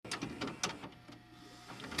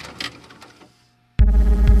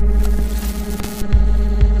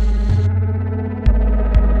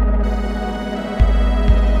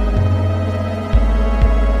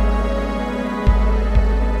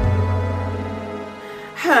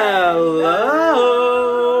And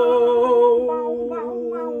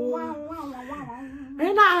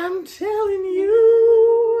I'm telling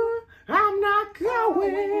you, I'm not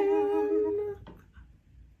going.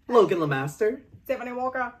 Logan Lamaster. Tiffany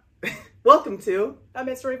Walker. Welcome to The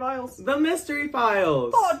Mystery Files. The Mystery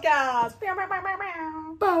Files. Podcast.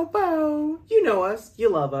 Bow, bow. You know us. You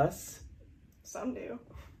love us. Some do.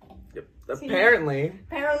 Apparently.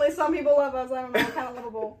 Apparently some people love us. I don't know. We're kind of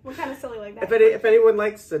lovable. We're kind of silly like that. If anyone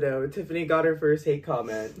likes to know, Tiffany got her first hate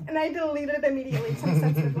comment. And I deleted it immediately because I'm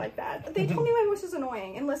sensitive like that. They told me my voice is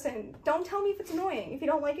annoying. And listen, don't tell me if it's annoying. If you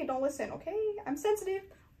don't like it, don't listen, okay? I'm sensitive.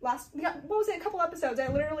 What was it? A couple episodes, I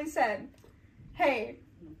literally said, hey,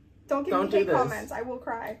 don't give me hate comments. I will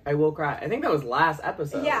cry. I will cry. I think that was last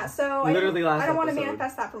episode. Yeah, so literally last episode. I don't want to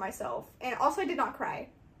manifest that for myself. And also, I did not cry.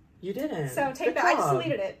 You didn't. So take that. I just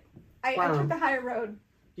deleted it. I took the higher road.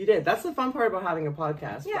 You did. That's the fun part about having a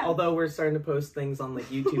podcast. Yeah. Although we're starting to post things on like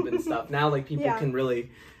YouTube and stuff. Now like people can really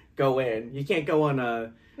go in. You can't go on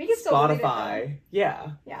Spotify.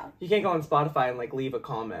 Yeah. You can't go on Spotify and like leave a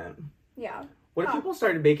comment. Yeah. What if people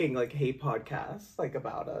started making like hate podcasts like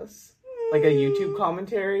about us? Like a YouTube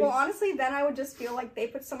commentary? Well, honestly, then I would just feel like they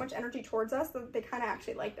put so much energy towards us that they kind of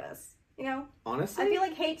actually liked us. You know? Honestly? I feel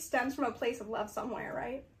like hate stems from a place of love somewhere,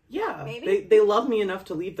 right? Yeah. Maybe? They love me enough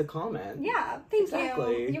to leave the comment. Yeah. Thank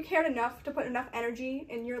you. You cared enough to put enough energy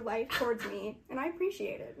in your life towards me, and I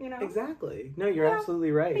appreciate it, you know? Exactly. No, you're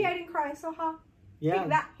absolutely right. But yeah, I didn't cry, so Yeah. Take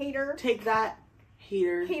that, hater. Take that,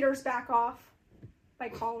 hater. Haters Back Off by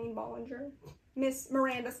Colleen Bollinger. Miss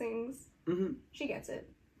Miranda sings. Mm-hmm. She gets it.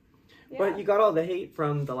 Yeah. But you got all the hate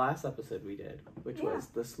from the last episode we did, which was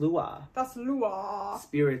the Slua. The Slua.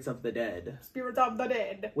 Spirits of the Dead. Spirits of the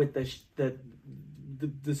Dead. With the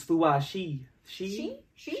Slua she.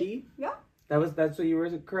 Yeah. That's what you were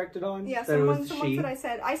corrected on? Yeah, someone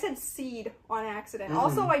said I said seed on accident. Mm-hmm.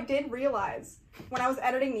 Also, I did realize when I was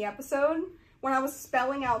editing the episode, when I was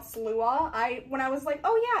spelling out Slua, when I was like,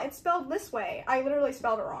 oh yeah, it's spelled this way, I literally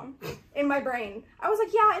spelled it wrong in my brain. I was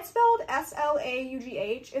like, yeah, it's spelled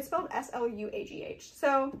S-L-A-U-G-H. It's spelled S-L-U-A-G-H.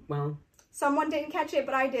 So, well, someone didn't catch it,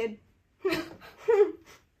 but I did.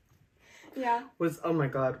 Yeah. Oh my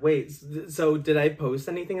god, wait, so did I post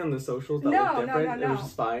anything on the socials that looked different? No. It was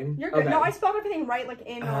just fine? You're good. Okay. No, I spelled everything right, like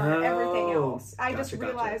in everything else. I gotcha, just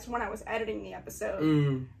realized when I was editing the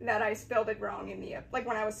episode that I spelled it wrong in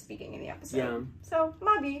when I was speaking in the episode. Yeah. So,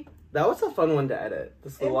 maybe. That was a fun one to edit. The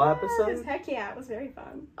Slua episode. Heck yeah, it was very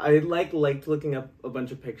fun. I liked looking up a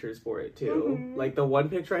bunch of pictures for it too. Mm-hmm. Like the one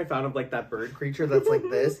picture I found of like that bird creature that's like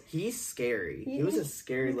this. He's scary. He was a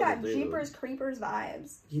scary little dude. He's got Jeepers Creepers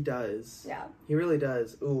vibes. He does. Yeah. He really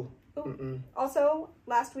does. Ooh. Also,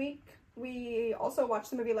 last week we also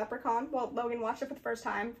watched the movie Leprechaun. Well, Logan watched it for the first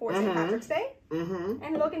time for St. Patrick's Day. Mm-hmm.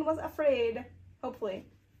 And Logan was afraid. Hopefully.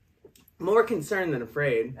 More concerned than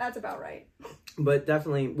afraid. That's about right. But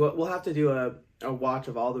definitely, we'll have to do a watch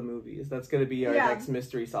of all the movies. That's going to be our next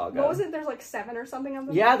mystery saga. What was it? There's like 7 or something of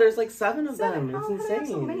them? Yeah, there's like 7 of them. It's insane. How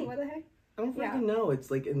so many? What the heck? I don't freaking know.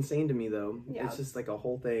 It's like insane to me though. Yeah. It's just like a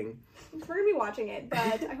whole thing. We're going to be watching it, but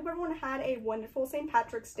I hope everyone had a wonderful St.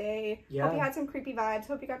 Patrick's Day. Yeah. Hope you had some creepy vibes.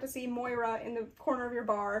 Hope you got to see Moira in the corner of your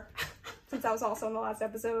bar, since that was also in the last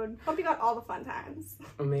episode. Hope you got all the fun times.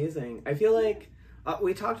 Amazing. I feel like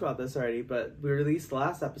we talked about this already, but we released the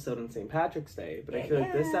last episode on St. Patrick's Day. But I feel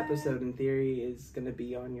like this episode, in theory, is going to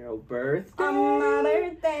be on your birthday. On my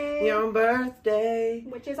birthday. Your birthday.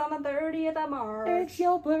 Which is on the 30th of March. It's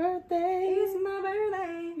your birthday. It's my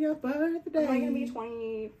birthday. Your birthday. Am I going to be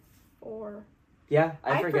 24? Yeah,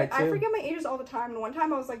 I forget too. I forget my ages all the time. And one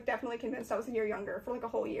time I was like definitely convinced I was a year younger for like a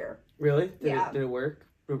whole year. Really? Did it work?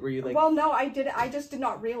 Were you like... Well, no, I did. I just did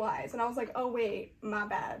not realize. And I was like, oh, wait, my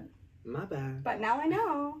bad. My bad. But now I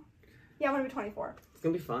know. Yeah, I'm going to be 24. It's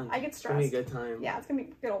going to be fun. I get stressed. It's going to be a good time. Yeah, it's going to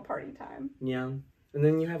be a good old party time. Yeah. And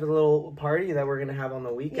then you have a little party that we're going to have on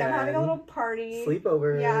the weekend. Yeah, I'm having a little party.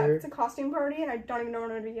 Sleepover. Yeah, it's a costume party, and I don't even know what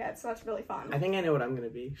I'm going to be yet, so that's really fun. I think I know what I'm going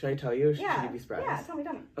to be. Should I tell you, or should you be surprised? Yeah, tell me.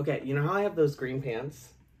 Okay, you know how I have those green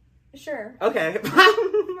pants? Sure. Okay.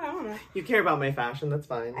 I don't know. You care about my fashion, that's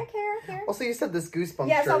fine. I care. Also, you said this Goosebumps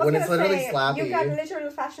shirt so when it's literally Slappy. You got literally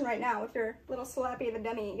fashion right now with your little Slappy the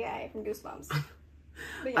Demi guy from Goosebumps.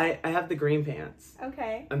 Yeah. I have the green pants.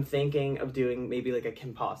 Okay. I'm thinking of doing maybe like a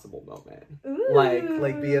Kim Possible moment. Ooh.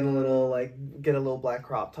 Like being a little, get a little black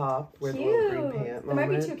crop top with a little green pant moment. There might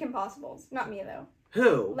be 2 Kim Possibles. Not me, though.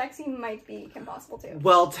 Who? Lexi might be Kim Possible, too.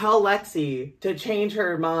 Well, tell Lexi to change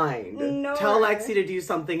her mind. No. Tell Lexi to do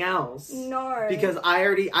something else. No. Because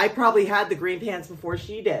I probably had the green pants before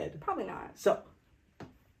she did. Probably not. So,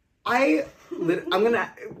 I'm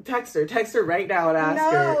gonna text her right now and ask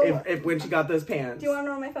her if when she got those pants. Do you want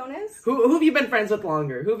to know where my phone is? Who have you been friends with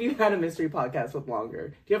longer? Who have you had a mystery podcast with longer?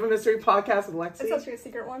 Do you have a mystery podcast with Lexi? It's actually a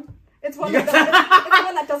secret one. It's one that doesn't, it's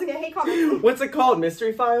one that doesn't get hate comments. What's it called?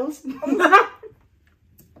 Mystery Files?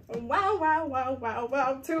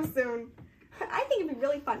 Wow. Too soon. I think it'd be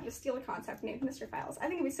really fun to steal a concept named Mystery Files. I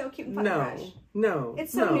think it'd be so cute and fun and fresh. No.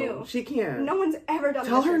 It's so new. She can't. No one's ever done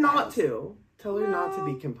Tell her not Files. to. Tell her not to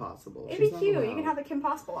be Kim Possible. It'd be cute. You can have the Kim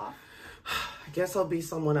Possible off. I guess I'll be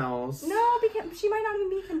someone else. No, because she might not even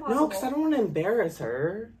be Kim Possible. No, because I don't want to embarrass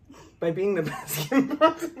her by being the best Kim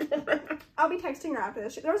Possible. I'll be texting her after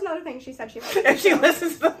this. There was another thing she said she liked. If she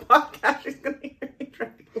listens to the podcast, she's going to hear me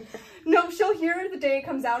drinking. No, she'll hear it the day it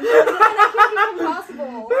comes out. She'll be like, I can't be Kim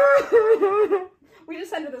Possible. We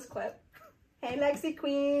just sent her this clip. Hey, Lexi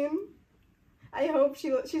Queen. I hope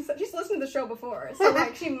she's listened to the show before, so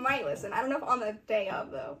like she might listen. I don't know if on the day of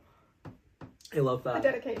though. I love that. A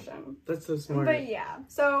dedication. That's so smart. But yeah,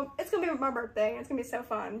 so it's gonna be my birthday. It's gonna be so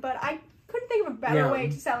fun. But I couldn't think of a better way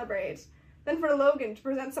to celebrate than for Logan to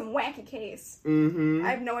present some wacky case. Mm-hmm.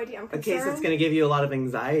 I have no idea. I'm concerned. A case that's gonna give you a lot of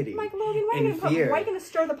anxiety. Like Logan, why are you gonna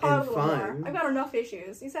stir the pot a little more? I've got enough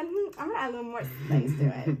issues. He said, I'm gonna add a little more things to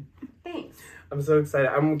it. Thanks. I'm so excited.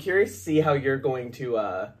 I'm curious to see how you're going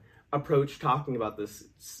to approach talking about this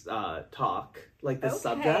subject.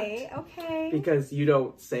 Okay. Because you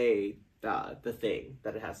don't say the thing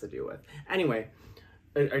that it has to do with. Anyway,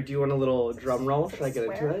 do you want a little drum roll? Should I get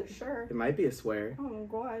into it? Sure. It might be a swear. Oh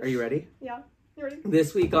gosh. Are you ready? Yeah. You ready?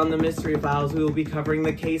 This week on the Mystery Files, we will be covering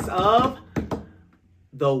the case of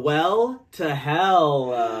the Well to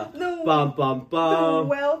Hell. Bum bum bum. The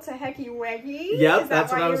Well to Hecky Weggy. Yep,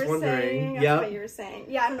 that's what I was wondering. That's what you were saying.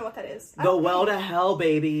 Yeah, I don't know what that is. The Well to Hell,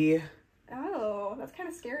 baby. Oh, that's kind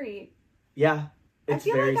of scary. Yeah, it's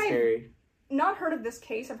very scary. I've not heard of this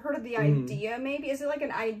case. I've heard of the idea. Maybe is it like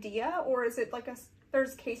an idea, or is it like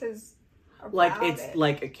there's cases? It's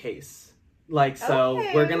like a case.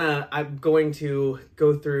 I'm going to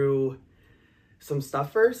go through some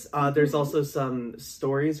stuff first. There's also some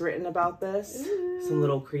stories written about this. Ooh. Some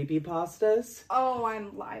little creepypastas. Oh,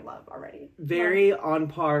 I love already. Very on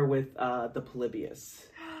par with the Polybius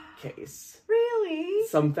case. Really?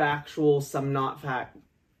 Some factual, some not fact.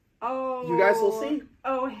 Oh. You guys will see.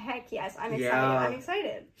 Oh, heck yes. I'm excited. Yeah. I'm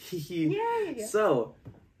excited. Yeah. So,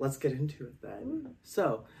 let's get into it then. Ooh.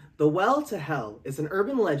 So, the Well to Hell is an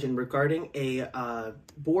urban legend regarding a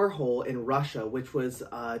borehole in Russia, which was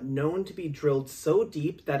known to be drilled so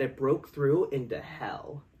deep that it broke through into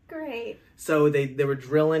hell. Great. So they were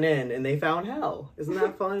drilling in and they found hell. Isn't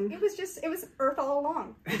that fun? It was Earth all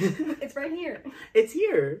along. It's right here. It's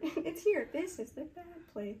here. It's here. This is the bad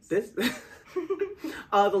place.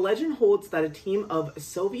 The legend holds that a team of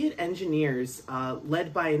Soviet engineers,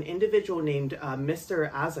 led by an individual named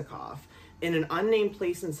Mr. Azakov, in an unnamed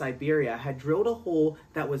place in Siberia, had drilled a hole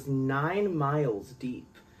that was 9 miles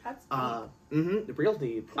deep. That's deep. Real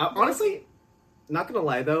deep. Honestly, not gonna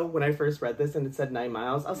lie though, when I first read this and it said 9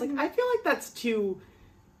 miles, I was like, I feel like that's too,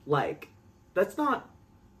 that's not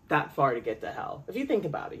that far to get to hell. If you think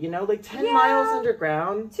about it, 10 miles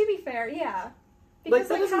underground. To be fair, yeah. Because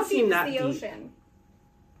that doesn't seem that deep. How deep is the ocean?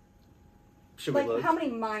 Should we look? How many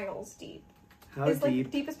miles deep? How is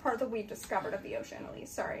deep? The deepest part that we've discovered of the ocean, at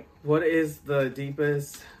least. Sorry. What is the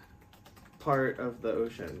deepest part of the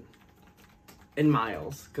ocean? In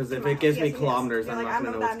miles. Because if it gives me kilometers, I'm not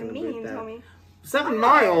going to know what's going to be that. 7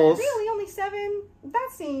 miles? Really? Only 7? That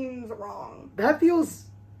seems wrong. That feels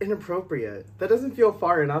inappropriate. That doesn't feel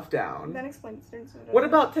far enough down. Then explain. What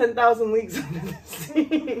about 10,000 leagues under the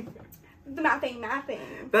sea? Nothing.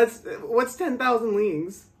 What's 10,000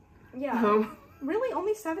 leagues? Yeah. Really?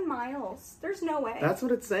 Only 7 miles? There's no way. That's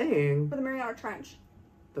what it's saying. For the Mariana Trench.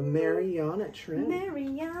 The Mariana Trench.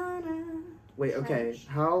 Mariana. Wait, okay.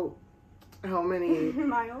 How many...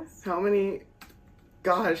 miles? How many...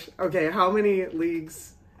 Gosh. Okay, how many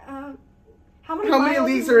leagues... how many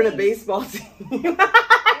leagues are in a baseball team?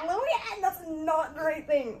 That's not the right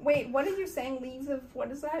thing. Wait, what are you saying? Leagues of... What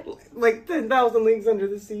is that? Like 10,000 leagues under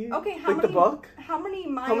the sea. Okay, the book? How many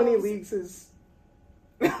miles... How many leagues is...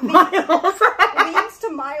 miles? Leagues to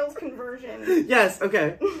miles conversion. Yes,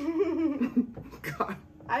 okay. God.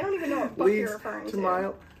 I don't even know what book you're referring to.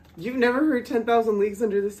 Mile. You've never heard 10,000 Leagues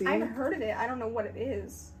Under the Sea? I've heard of it. I don't know what it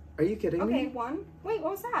is. Are you kidding me? Okay, 1. Wait,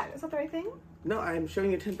 what was that? Is that the right thing? No, I'm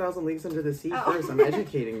showing you 10,000 Leagues Under the Sea first. I'm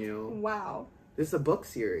educating you. Wow. This is a book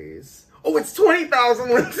series. Oh, it's 20,000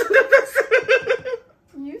 Leagues Under the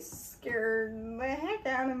Sea! You scared the heck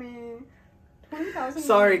out of me. 20,000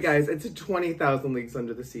 Sorry, guys. It's 20,000 Leagues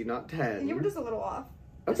Under the Sea, not 10. You were just a little off.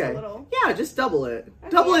 Just Okay. a little. Yeah, just double it. Okay.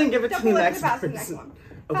 Double it and give it to Double the it, next pass it to the person. next one.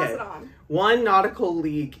 Pass Okay. it on. 1 nautical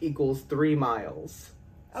league equals 3 miles.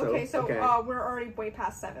 Okay, so we're already way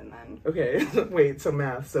past 7 then. Okay, wait, so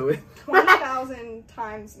math. So 20,000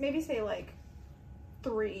 times, maybe say like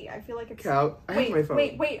 3. I feel like it's. count. I have my phone.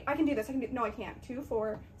 Wait. I can do this. No, I can't. 2,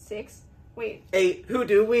 4, 6. Wait. 8. Who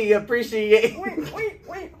do we appreciate?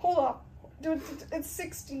 Wait. Hold up. Dude, it's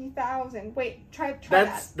 60,000. Wait, try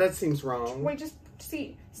that. That seems wrong. Wait, just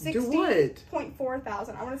see. Do what? 60.4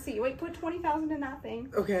 thousand. I want to see. Wait, put 20,000 in that thing.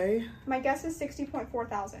 Okay. My guess is 60.4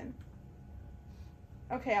 thousand.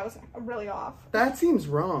 Okay, I was really off. That seems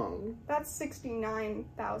wrong. That's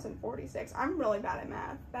 69,046. I'm really bad at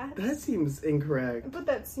math. That seems incorrect. But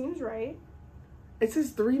that seems right. It says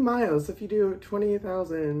 3 miles. If you do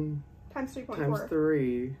 20,000 Times 3.4. times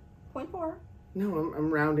 3. 0.4. No,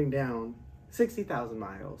 I'm rounding down. 60,000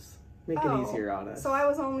 miles. Make it easier on us. So I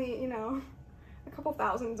was only, a couple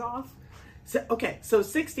thousands off. So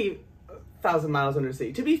 60,000 miles under the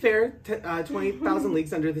sea. To be fair, 20,000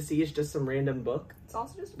 Leagues Under the Sea is just some random book. It's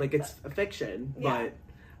also just Like, it's a fiction. Yeah.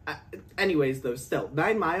 But, anyways, though, still,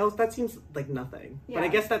 9 miles, that seems like nothing. Yeah. But I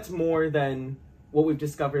guess that's more than what we've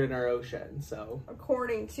discovered in our ocean, so.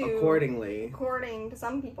 according to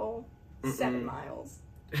some people, 7 miles.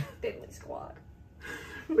 Diddly squat.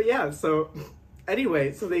 But yeah, so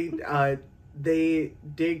anyway, so they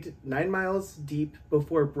digged 9 miles deep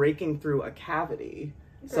before breaking through a cavity.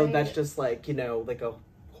 So Right. that's just like, like a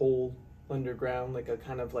hole underground, like a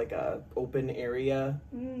kind of like a open area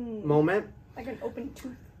moment. Like an open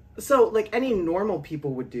tooth. So like any normal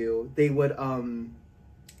people would do, they were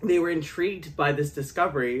intrigued by this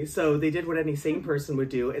discovery, so they did what any sane person would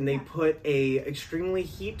do, and they put a extremely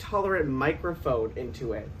heat tolerant microphone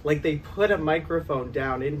into it. Like they put a microphone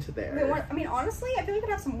down into there. I mean, honestly, I feel like it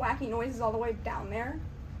could have some wacky noises all the way down there.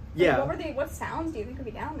 Yeah. What sounds do you think could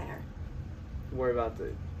be down there? We're about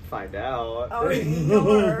to find out. Oh,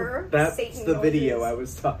 no. That's Satan the video noises. I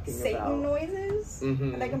was talking Satan about. noises?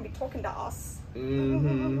 Mhm. And they're gonna be talking to us.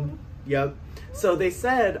 Mm-hmm. Yep. So they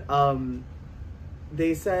said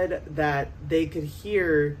that they could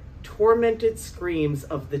hear tormented screams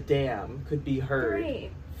of the dam could be heard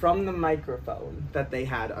Great. from the microphone that they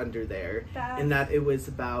had under there, and that it was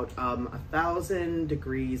about 1,000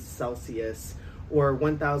 degrees Celsius or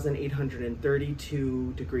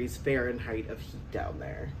 1,832 degrees Fahrenheit of heat down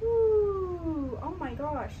there. Ooh, oh my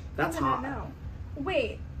gosh. That's I did not hot. know.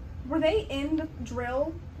 Wait, were they in the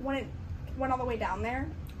drill when it went all the way down there?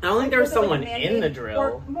 I don't think there was it like someone man-made? in the drill.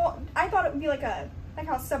 Or, well, I thought it would be like how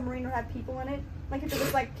a submarine would have people in it. Like if it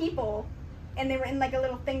was like people, and they were in like a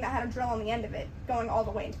little thing that had a drill on the end of it, going all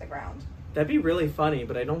the way into the ground. That'd be really funny,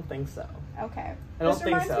 but I don't think so. Okay. I don't This think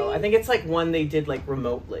reminds so. me- I think it's like one they did like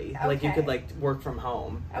remotely. Like you Okay. could like work from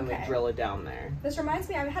home and like Okay. drill it down there. This reminds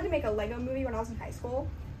me, I had to make a Lego movie when I was in high school,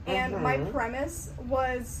 and my premise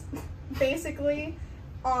was basically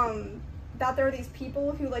that there were these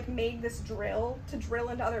people who like made this drill to drill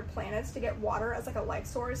into other planets to get water as like a life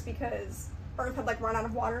source because Earth had like run out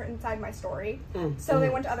of water inside my story. So they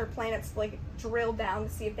went to other planets to like drill down to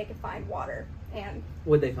see if they could find water, and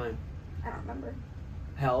What'd they find? I don't remember.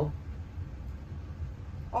 Hell?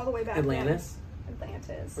 All the way back Atlantis? then.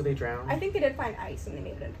 Atlantis. Were they drowned? I think they did find ice and they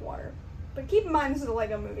made it into water. But keep in mind this is a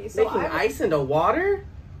Lego movie, so Making ice into water?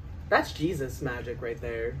 That's Jesus magic right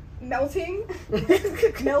there. melting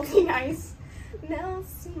melting ice.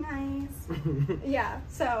 Melting ice. Yeah,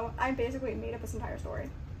 so I basically made up this entire story.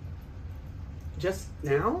 Just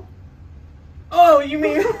now? Oh, you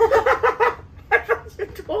mean I thought you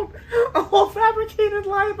told a whole fabricated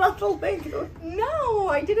lie about the Lego. No,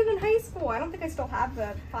 I did it in high school. I don't think I still have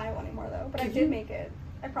the file anymore though, but I did make it.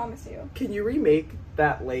 I promise you. Can you remake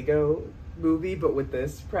that Lego movie but with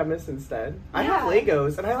this premise instead? I have Yeah.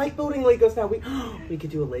 Legos and I like building Legos now. We could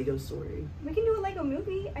do a Lego story. We can do a Lego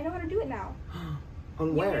movie. I know how to do it now. On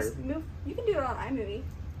You where? just move. You can do it on iMovie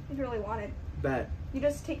if you really wanted. Bet. You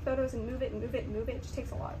just take photos and move it and move it and move it. It just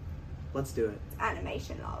takes a lot. Let's do it. It's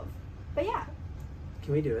animation, love. But yeah,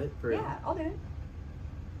 Can we do it? For yeah, I'll do it.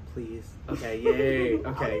 Please. Okay, yay.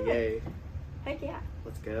 I'll Okay, do it. yay. Heck yeah.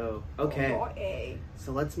 Let's go. Okay. Oh, boy.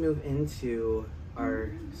 So let's move into our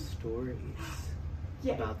stories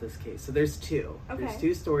Yeah. about this case. So there's two. Okay. There's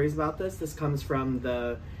two stories about this. This comes from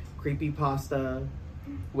the Creepypasta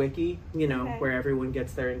wiki, Okay. where everyone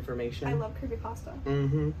gets their information. I love creepypasta.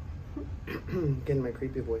 Mm-hmm. Getting my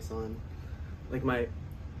creepy voice on. Like my,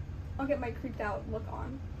 I'll get my creeped out look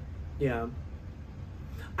on. yeah.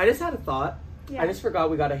 I just had a thought. Yeah. I just forgot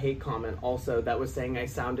we got a hate comment also that was saying I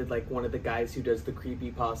sounded like one of the guys who does the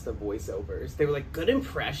creepypasta voiceovers. They were like, good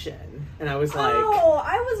impression. And I was like... Oh,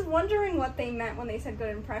 I was wondering what they meant when they said good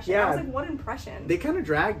impression. Yeah. I was like, what impression? They kind of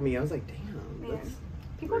dragged me. I was like, damn. Man.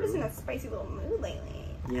 People are just in a spicy little mood lately.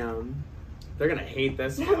 Yeah. They're going to hate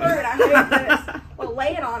this We're one. gonna hate this. Well,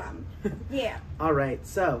 lay it on them. Yeah. All right,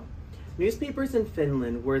 so newspapers in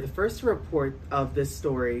Finland were the first to report of this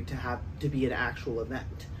story to be an actual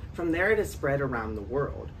event. From there, it has spread around the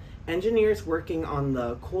world. Engineers working on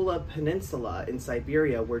the Kola Peninsula in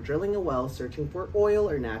Siberia were drilling a well searching for oil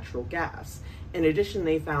or natural gas. In addition,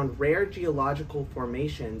 they found rare geological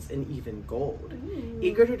formations and even gold.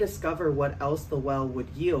 Eager to discover what else the well would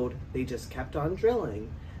yield, they just kept on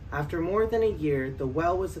drilling. After more than a year, the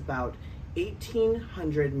well was about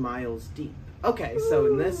 1,800 miles deep. Okay, so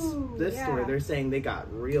in this yeah. story, they're saying they got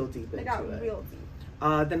real deep into it. They got real deep.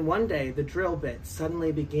 Then one day, the drill bit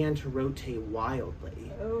suddenly began to rotate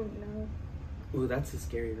wildly. Oh no. Ooh, that's a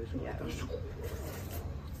scary visual. Yeah.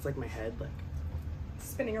 It's like my head, like,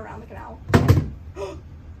 Spinning around the canal.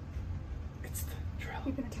 it's the drill.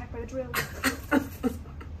 We've been attacked by the drill.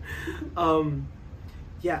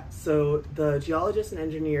 Yeah, so the geologists and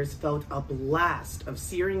engineers felt a blast of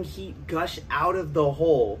searing heat gush out of the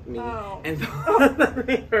hole, and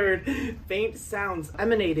they heard faint sounds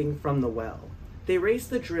emanating from the well. They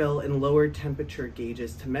raised the drill and lowered temperature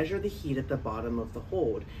gauges to measure the heat at the bottom of the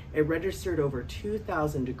hold. It registered over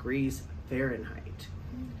 2,000 degrees Fahrenheit.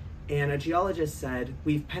 And a geologist said,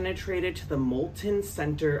 "We've penetrated to the molten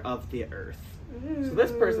center of the Earth." So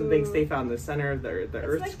this person thinks they found the center of the Earth's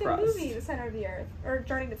It's like the crust. movie, The Center of the Earth, or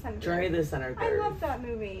Journey to the Center of the Journey Earth. to the Center of the I Earth. love that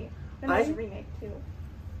movie. And there's a remake too.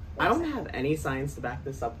 I don't have any science to back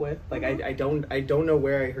this up with. Like, I don't know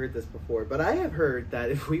where I heard this before, but I have heard that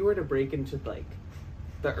if we were to break into like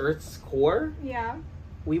the Earth's core, Yeah.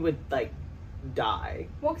 we would like die.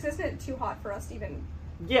 Well, because isn't it too hot for us to even?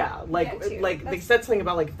 Yeah, like Yeah, too. they That's- said something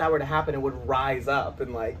about like if that were to happen, it would rise up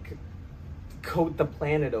and like coat the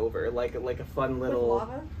planet over like a fun little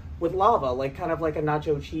With lava? like kind of like a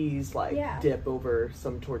nacho cheese like Yeah. dip over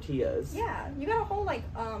some tortillas. Yeah, you got a whole like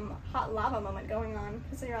hot lava moment going on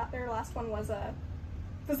because their last one was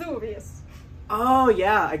Vesuvius. Oh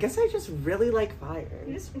yeah, I guess I just really like fire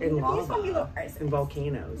You just and wanna be lava little arsonists. and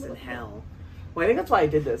volcanoes Little- and hell. Well, I think that's why I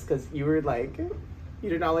did this because you were like, you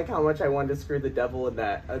did not like how much I wanted to screw the devil in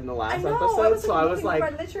the last I know, episode. So I was we're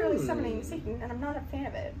like, literally summoning Satan, and I'm not a fan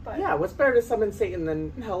of it. But yeah, what's better to summon Satan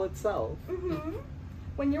than hell itself?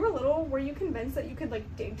 When you were little, were you convinced that you could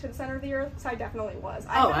like dig to the center of the earth? Because I definitely was.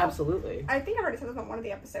 Absolutely. I think I already said this on one of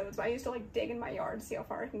the episodes, but I used to like dig in my yard to see how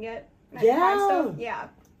far I can get. And Yeah. I'd find stuff. Yeah.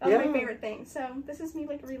 That was Yeah. my favorite thing. So this is me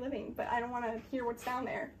like reliving, but I don't want to hear what's down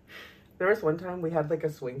there. There was one time we had like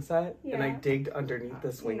a swing set, and I Yeah. digged underneath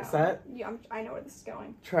the swing No. set, Yeah, I know where this is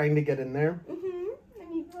going. trying to get in there. And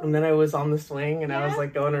And then I was on the swing, and I was Yeah.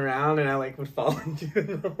 like going around, and I like would fall into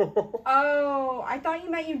the hole. Oh, I thought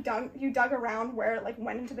you meant you dug around where it like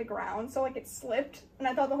went into the ground, so like it slipped, and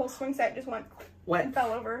I thought the whole swing set just went and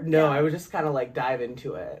fell over. No, Yeah. I would just kind of like dive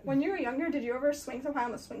into it. When you were younger, did you ever swing so high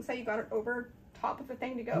on the swing set you got it over top of the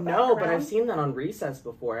thing to go back No, around? but I've seen that on Recess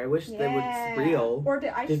before. I wish that was real. Or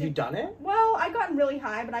Did you done it? Well, I gotten really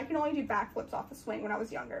high, but I can only do backflips off the swing when I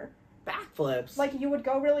was younger. Backflips. Like you would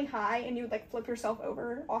go really high and you would like flip yourself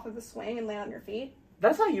over off of the swing and land on your feet.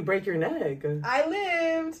 That's how you break your neck. I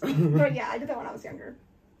lived. But yeah, I did that when I was younger.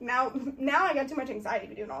 Now I got too much anxiety to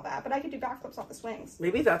be doing all that, but I could do backflips off the swings.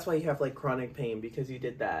 Maybe that's why you have like chronic pain because you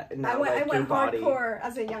did that, and now I went your body, hardcore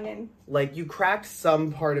as a youngin. like you cracked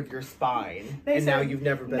some part of your spine, They and said, now you've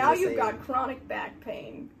never been. Now the you've same. got chronic back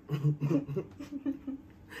pain.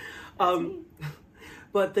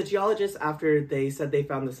 But the geologists, after they said they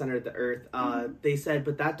found the center of the Earth, they said,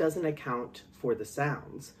 but that doesn't account for the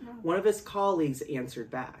sounds. No. One of his colleagues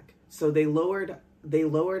answered back. So they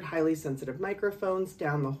lowered highly sensitive microphones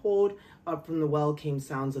down the hold. Up from the well came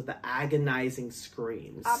sounds of the agonizing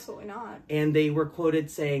screams. Absolutely not. And they were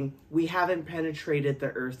quoted saying, "We haven't penetrated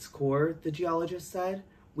the Earth's core," the geologist said.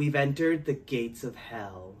 "We've entered the gates of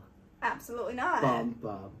hell." Absolutely not. Bum,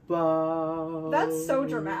 bum, bum. That's so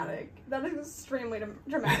dramatic. That is extremely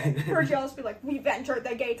dramatic. For a geologist to be like, we've entered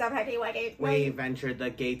the gates of Hecky Wacky. We've entered the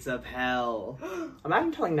gates of hell.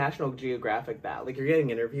 Imagine telling National Geographic that. Like, you're getting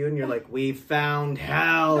interviewed and you're like, "We found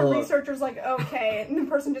hell. The researcher's like, okay. And the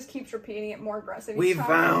person just keeps repeating it more aggressive. We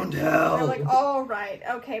found hell." They're like, all right,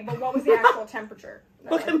 okay, but what was the actual temperature?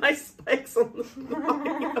 Look at my spikes on the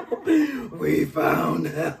floor. We found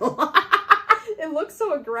hell. It looks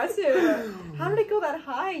so aggressive. How did it go that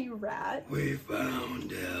high, you rat? We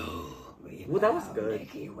found hell. Well, that was good.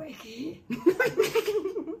 Wakey, wakey.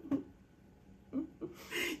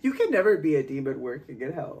 You can never be a demon working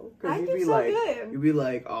in hell. I'd You'd be be so like, good. You'd be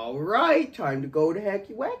like, all right, time to go to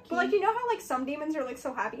Hecky Wacky. But like, you know how like some demons are like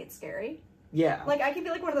so happy it's scary? Yeah. Like I could be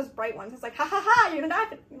like one of those bright ones. It's like, ha ha ha, you're gonna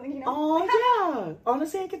die. Like, you know. Oh yeah.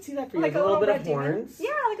 Honestly, I could see that for you. Like a little bit red of demon. horns. Yeah,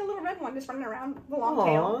 like a little red one just running around with a long Aw.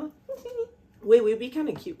 tail. Wait, we'd be kind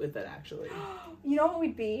of cute with it, actually. You know what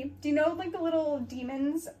we'd be? Do you know like the little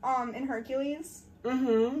demons in Hercules?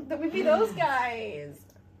 Mm-hmm. That would be those guys.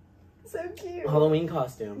 So cute. Halloween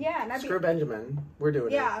costume. Yeah, and that'd Screw be Benjamin. We're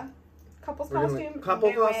doing it. yeah. Couple's We're doing costume. it.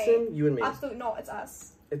 Couple No way. costume, you and me. Absolutely no, it's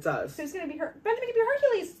us. It's us. Who's gonna be her? Benjamin can be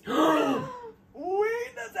Hercules.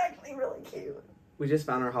 Wait, that's actually really cute. We just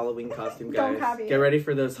found our Halloween costume, Don't guys. copy Get it. ready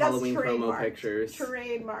for those That's Halloween promo trademarked. pictures.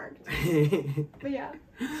 Trademarked. But yeah.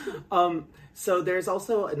 So there's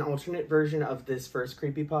also an alternate version of this first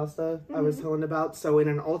creepypasta I was telling about. So in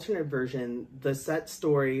an alternate version, the set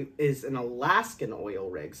story is an Alaskan oil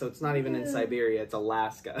rig. So it's not even in Siberia, it's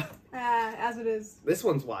Alaska. As it is. This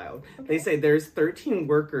one's wild. Okay. They say there's 13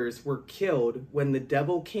 workers were killed when the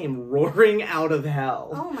devil came roaring out of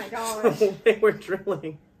hell. Oh my gosh. So they were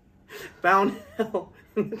drilling, found hell,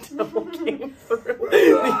 and the devil came through.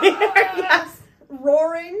 Yes,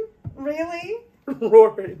 Roaring? Really?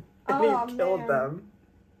 roaring. And Oh, he killed man. them.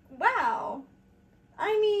 Wow.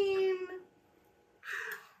 I mean,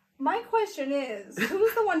 my question is,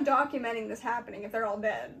 who's the one documenting this happening if they're all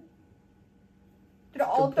dead? Did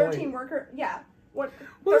all Good point. 13 workers? Yeah. What?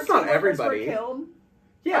 Well, it's 13 not workers everybody. Were killed?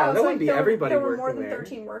 Yeah, Oh, that so, wouldn't be there were- everybody There were working more than there.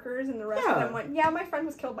 13 workers, and the rest Yeah. of them went, yeah, my friend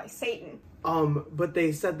was killed by Satan. But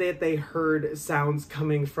they said that they heard sounds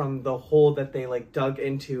coming from the hole that they like dug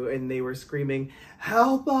into, and they were screaming,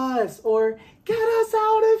 "Help us!" or "Get us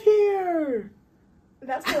out of here!"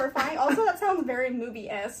 That's horrifying. Also, that sounds very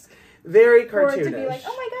movie-esque. Very For cartoonish. it to be like,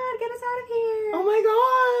 oh my god, get us out of here.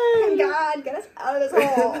 Oh my god! God, get us out of this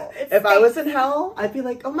hole. It's If I fake. was in hell, I'd be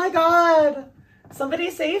like, "Oh my god, somebody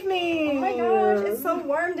save me!" Oh my gosh, it's so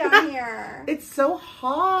warm down here. It's so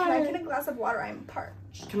hot. Can I get a glass of water? I'm parched.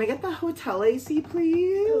 Can I get the hotel AC,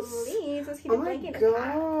 please? Please, let's keep Oh it my blanket.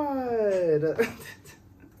 god.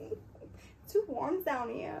 It's too warm down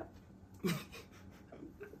here.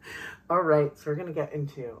 All right, so we're gonna get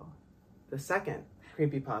into the second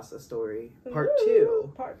creepypasta story, part Ooh,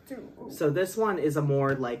 2. Part 2. So this one is a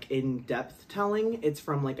more like in-depth telling. It's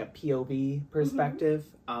from like a POV perspective.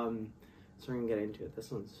 So we're gonna get into it.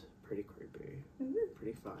 This one's pretty creepy,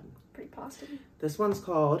 pretty fun. Pretty pasta. This one's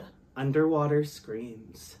called Underwater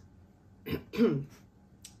Screams. Getting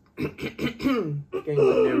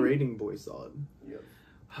the narrating voice on.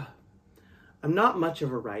 I'm not much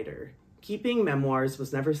of a writer. Keeping memoirs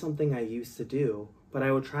was never something I used to do, but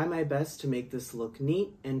I will try my best to make this look neat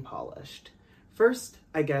and polished. First,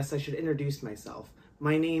 I guess I should introduce myself.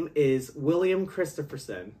 My name is William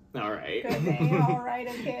Christopherson. All right. Good name. All right,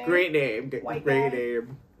 okay. Great name. White Great guy.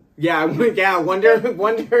 name. Yeah, yeah. Wonder.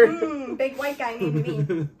 Big white guy named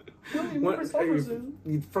me. What-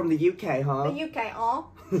 from the UK, huh? The UK, aw.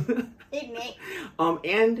 Isn't it?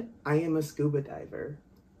 And I am a scuba diver.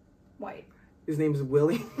 White. His name's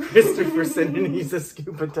William Christopherson, and he's a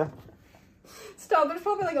scuba diver. Stop, there's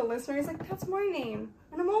probably like a listener who's like, that's my name.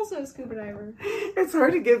 And I'm also a scuba diver. It's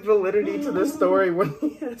hard to give validity to the story when he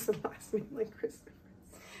has a last name like Christopher.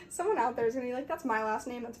 Someone out there is gonna be like, that's my last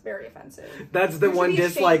name, that's very offensive. That's the You should one be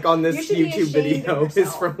dislike on You this should be YouTube ashamed of video is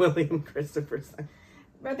yourself. from William Christopherson.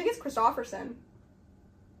 I think it's Christopherson.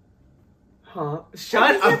 Huh? Shut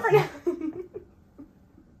What is up! your pronoun-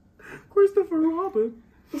 Christopher Robin.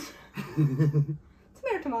 Tomato,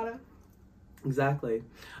 tomato. Exactly.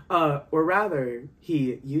 Or rather,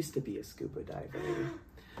 he used to be a scuba diver.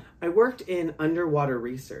 I worked in underwater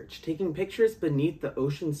research, taking pictures beneath the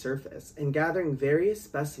ocean surface and gathering various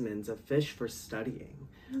specimens of fish for studying.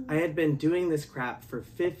 I had been doing this crap for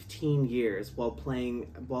 15 years while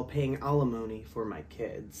paying alimony for my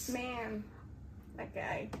kids. Man, that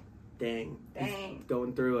guy. Dang. Dang. He's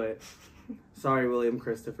going through it. Sorry, William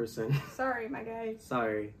Christopherson. Sorry, my guy.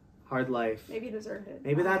 Sorry. Hard life. Maybe he deserved it.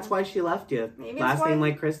 Maybe that's why she left you. Maybe Last that's name why-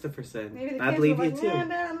 like Christopherson. Maybe the I'd kids leave were you like, too. yeah,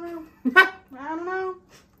 I don't know. I don't know.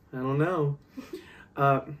 I don't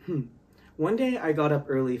know. One day I got up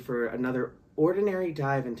early for another ordinary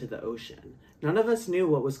dive into the ocean. None of us knew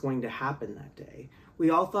what was going to happen that day. We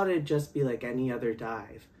all thought it'd just be like any other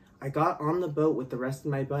dive. I got on the boat with the rest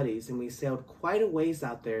of my buddies and we sailed quite a ways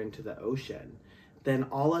out there into the ocean. Then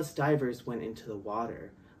all us divers went into the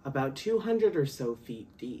water, about 200 or so feet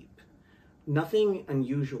deep. Nothing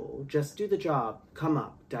unusual, just do the job, come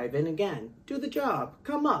up, dive in again, do the job,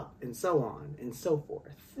 come up, and so on and so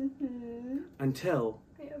forth. Until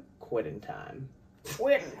Yeah. quitting time.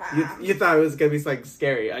 Quitting time. You thought it was gonna be like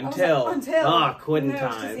scary until quitting no, it's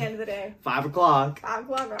just time. the end of the day. 5 o'clock. 5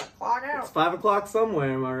 o'clock, gotta clock out. It's 5 o'clock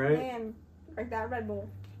somewhere, am I right? Man, drink that Red Bull.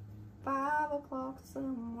 5 o'clock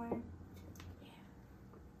somewhere.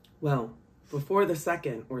 Well, before the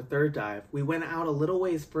second or third dive, we went out a little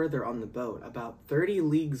ways further on the boat, about 30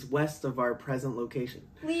 leagues west of our present location.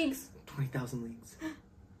 Leagues. 20,000 leagues. Under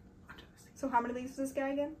the sea. So how many leagues is this guy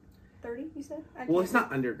again? 30, you said? Well, he's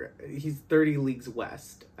not underground. He's 30 leagues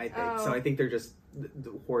west, I think. Oh. So I think they're just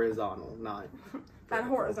horizontal, not... That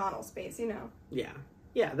horizontal space, you know. Yeah.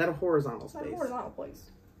 Yeah, that horizontal That space. horizontal place.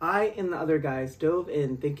 I and the other guys dove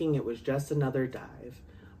in thinking it was just another dive.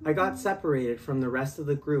 I got separated from the rest of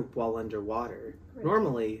the group while underwater. Really?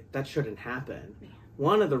 Normally, that shouldn't happen.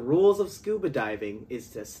 One of the rules of scuba diving is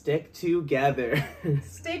to stick together.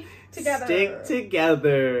 Stick together. Stick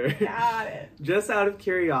together. Got it. Just out of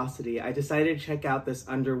curiosity, I decided to check out this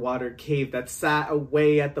underwater cave that sat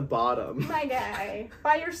away at the bottom. My guy.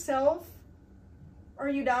 By yourself? Are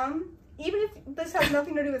you dumb? Even if this has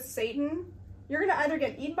nothing to do with Satan, you're gonna either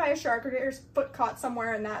get eaten by a shark or get your foot caught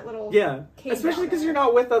somewhere in that little Yeah, cave. especially because down you're there.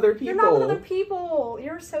 not with other people. You're not with other people.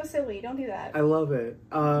 You're so silly. Don't do that. I love it.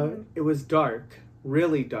 It was dark,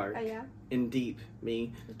 really dark, Yeah. and deep,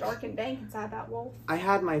 me. It's dark and dank inside that wolf. I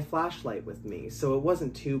had my flashlight with me, so it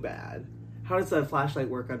wasn't too bad. How does a flashlight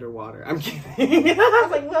work underwater? I'm kidding. I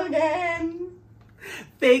was like, Logan.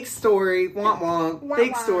 Fake story. Womp womp. Wah,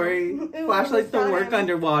 Fake wah. story. Ooh, Flashlights don't work fun.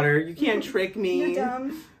 underwater. You can't trick me. You're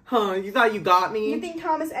dumb. Huh? You thought you got me? You think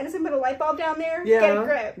Thomas Edison put a light bulb down there? Yeah. Get a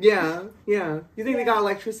grip. Yeah. Yeah. You think they Yeah. got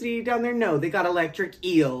electricity down there? No, they got electric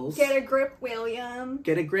eels. Get a grip, William.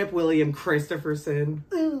 Get a grip, William Christopherson.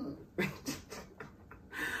 Ooh.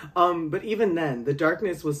 But even then, the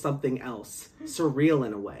darkness was something else. Surreal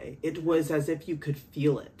in a way. It was as if you could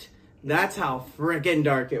feel it. That's how friggin'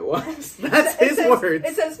 dark it was. That's his words.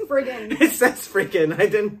 It says friggin'. It says friggin'. I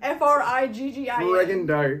didn't. Friggin. Friggin'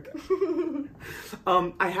 dark.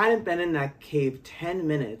 I hadn't been in that cave 10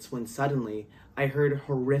 minutes when suddenly I heard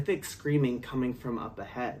horrific screaming coming from up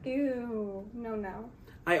ahead. Ew. No.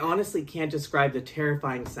 I honestly can't describe the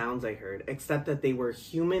terrifying sounds I heard, except that they were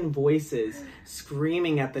human voices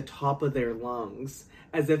screaming at the top of their lungs,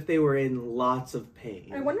 as if they were in lots of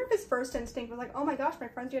pain. I wonder if his first instinct was like, oh my gosh, my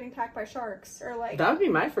friend's getting attacked by sharks. Or like, That would be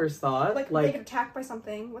my first thought. they get attacked by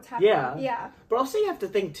something. What's happening? Yeah. Yeah. But also you have to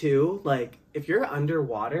think too, like, if you're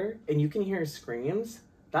underwater and you can hear screams,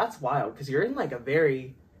 that's wild, because you're in like a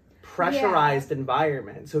very pressurized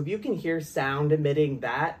environment. So if you can hear sound emitting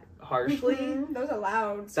that harshly, Those are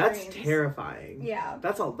loud that's screams. terrifying. Yeah.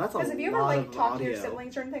 That's a Because if you ever lot like of talk to your audio.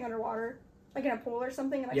 siblings or anything underwater, like in a pool or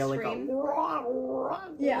something, and like Yeah, like scream. a...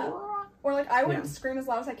 Yeah. Or like I wouldn't Yeah. scream as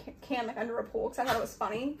loud as I can like under a pool because I thought it was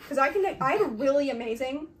funny. Because I have a really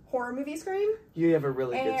amazing horror movie scream, You have a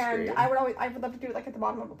really good and scream. I would love to do it like at the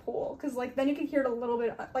bottom of a pool because like then you can hear it a little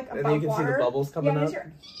bit like above And then you can water. see the bubbles coming yeah, up.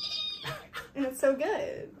 And it's so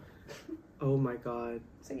good. Oh my god.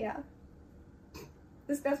 So yeah,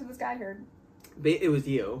 that's what this guy heard. It was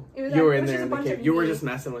you. It was You were it in was there just in a the bunch cave. of You were me. just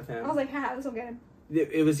messing with him. I was like, haha, this will get him.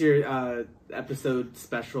 It was your episode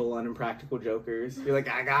special on Impractical Jokers. You're like,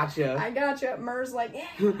 I gotcha. I gotcha. Murr's like,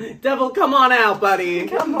 yeah, Devil, come on out, buddy.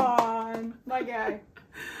 come on, my guy.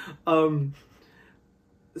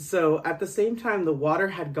 So at the same time, the water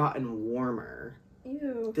had gotten warmer.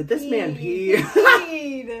 Ew. Did this man pee? He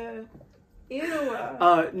peed. Ew.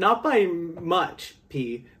 Not by much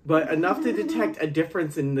pee, but enough to detect a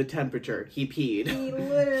difference in the temperature. He peed. He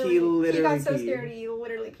literally he got so peed. scared he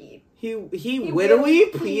literally peed. He wittily wittily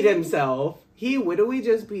peed himself. He wittily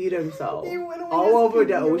just peed himself. He wittily all just over peed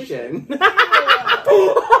the in the ocean.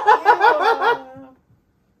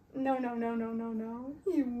 No.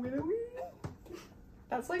 He wittily.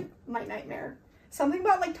 That's like my nightmare. Something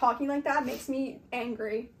about like talking like that makes me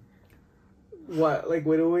angry. What, like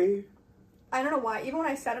wittily? I don't know why. Even when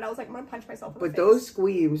I said it, I was like, I'm gonna punch myself in the But face. those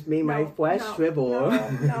screams made my flesh no, shrivel.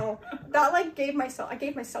 No. That like I gave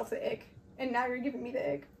myself the ick. And now you're giving me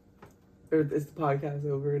the ick. Or is the podcast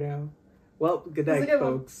over now? Well, good This is night, a good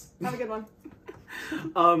one. folks. Have a good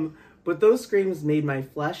one. But those screams made my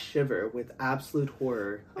flesh shiver with absolute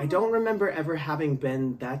horror. I don't remember ever having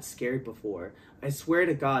been that scared before. I swear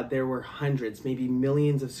to God, there were hundreds, maybe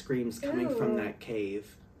millions of screams coming from Ew. that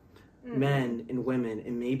cave. Men and women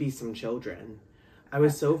and maybe some children. I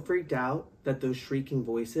was so freaked out that those shrieking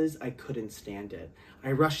voices, I couldn't stand it.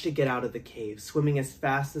 I rushed to get out of the cave, swimming as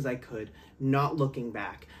fast as I could, not looking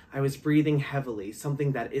back. I was breathing heavily,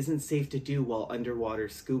 something that isn't safe to do while underwater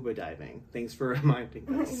scuba diving. Thanks for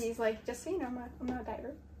reminding us. He's like, just so you know, I'm not a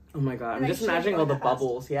diver. Oh my god, And I'm I just shouldn't imagining go all the that fast.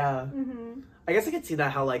 bubbles, yeah. Mm-hmm. I guess I could see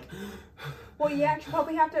that, how, like... Well, yeah, you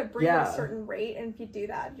probably have to breathe at Yeah. a certain rate, and if you do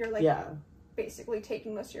that, you're, like, Yeah. basically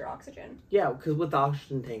taking most of your oxygen. Yeah, because with the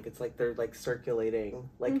oxygen tank, it's like they're, like, circulating,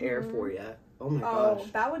 like, air for you. Oh my gosh.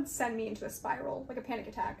 That would send me into a spiral, like a panic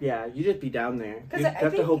attack. Yeah, you just be down there. 'Cause You'd I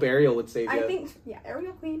have to think- hope Ariel would save you. I think, yeah,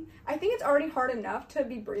 Ariel Queen. I think it's already hard enough to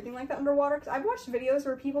be breathing like that underwater, because I've watched videos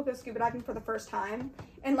where people go scuba diving for the first time,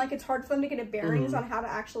 and, like, it's hard for them to get a bearings on how to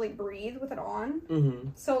actually breathe with it on. Mm-hmm.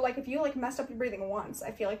 So, like, if you, like, messed up your breathing once,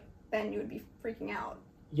 I feel like then you would be freaking out.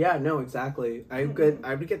 Yeah, no, exactly. I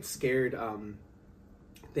would get scared,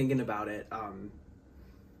 thinking about it,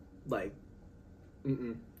 like,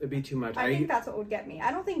 it'd be too much. I think that's what would get me.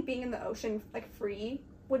 I don't think being in the ocean, like, free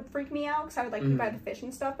would freak me out, because I would, like, be by the fish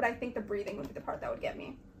and stuff, but I think the breathing would be the part that would get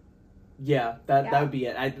me. Yeah, that would be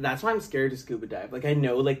it. That's why I'm scared to scuba dive. Like, I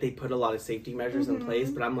know, like, they put a lot of safety measures in place,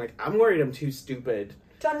 but I'm like, I'm worried I'm too stupid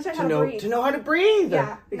To understand how to breathe. to know how to breathe.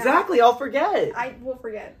 Yeah, no. Exactly. I'll forget. I will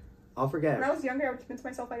forget. I'll forget. When I was younger, I would convince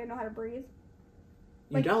myself I didn't know how to breathe.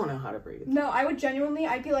 You like- don't know how to breathe. No, I would genuinely,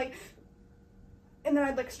 I'd be like, and then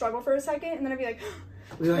I'd, like, struggle for a second, and then I'd be like,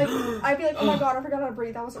 You're like, like, I'd be like, oh my god, I forgot how to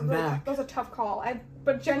breathe. That was I'm back. that was a tough call.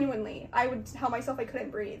 But genuinely, I would tell myself I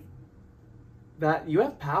couldn't breathe. that you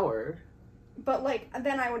have power. But, like,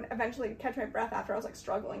 then I would eventually catch my breath after I was, like,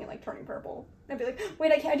 struggling and, like, turning purple. And I'd be like,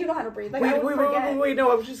 wait, I do know how to breathe. Like, I would forget. Wait,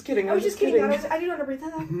 no, I was just kidding. I was just kidding. I do know how to breathe.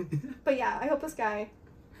 But yeah, I hope this guy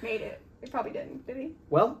made it. He probably didn't. Did he?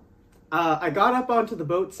 Well, I got up onto the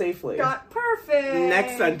boat safely. Got perfect.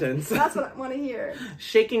 Next sentence. That's what I want to hear.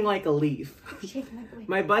 Shaking like a leaf. Shaking like a leaf.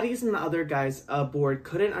 My buddies and the other guys aboard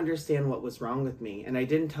couldn't understand what was wrong with me, and I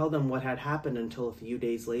didn't tell them what had happened until a few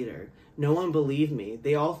days later. No one believed me.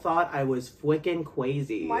 They all thought I was fwickin'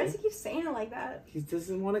 crazy. Why does he keep saying it like that? He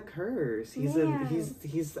doesn't want to curse. He's Man.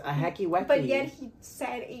 he's a hacky wacky. But yet he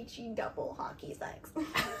said HE double hockey sex.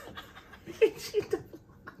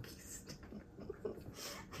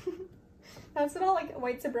 That's what all, like,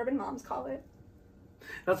 white suburban moms call it.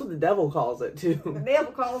 That's what the devil calls it too. The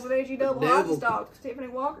devil calls it HE double hockey Devil. stalks. Tiffany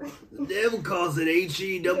Walker. The devil calls it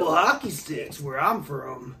HE double hockey sticks where I'm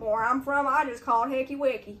from. Where I'm from, I just call it Hickey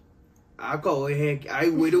Wicky. I call it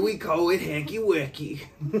we call it hanky wicky.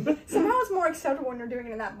 Somehow it's more acceptable when you're doing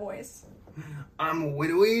it in that voice. I'm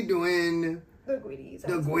what are we doing? The Gwitties.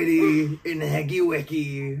 The gwitty in the hanky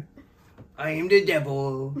wicky. I am the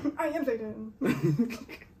devil. I am Satan.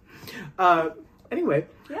 Anyway.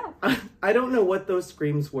 Yeah. I don't know what those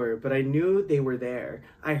screams were, but I knew they were there.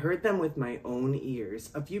 I heard them with my own ears.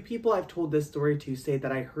 A few people I've told this story to say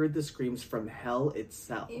that I heard the screams from hell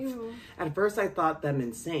itself. Ew. At first I thought them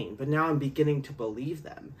insane, but now I'm beginning to believe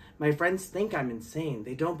them. My friends think I'm insane.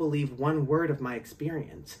 They don't believe one word of my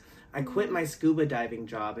experience. I quit my scuba diving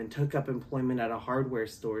job and took up employment at a hardware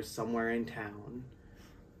store somewhere in town.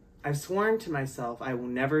 I've sworn to myself I will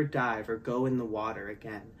never dive or go in the water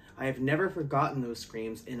again. I have never forgotten those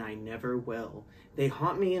screams, and I never will. They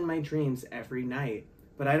haunt me in my dreams every night,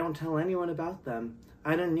 but I don't tell anyone about them.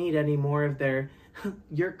 I don't need any more of their,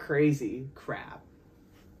 you're crazy crap.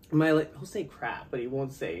 He'll say crap, but he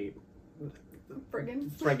won't say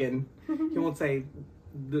Friggin'. friggin'. He won't say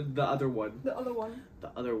the other one. The other one.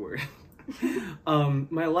 The other word.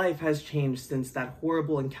 My life has changed since that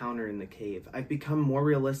horrible encounter in the cave. I've become more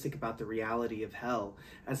realistic about the reality of hell.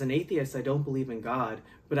 As an atheist, I don't believe in God,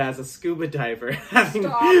 but as a scuba diver, I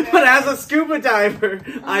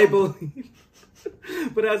believe.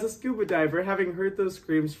 But as a scuba diver, having heard those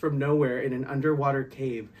screams from nowhere in an underwater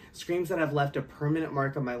cave, screams that have left a permanent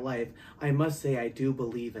mark on my life, I must say I do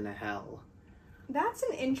believe in a hell. That's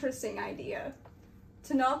an interesting idea.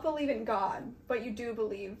 To not believe in God, but you do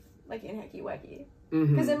believe, like, in Hickey Wicky.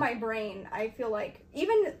 Because in my brain, I feel like,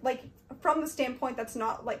 even, like, from the standpoint that's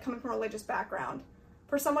not, like, coming from a religious background,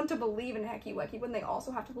 for someone to believe in Hickey Wicky, wouldn't they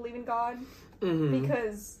also have to believe in God?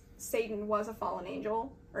 Because Satan was a fallen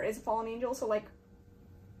angel, or is a fallen angel, so, like,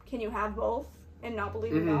 can you have both and not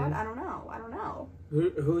believe in God? I don't know.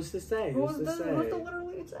 Who's to say? Who's to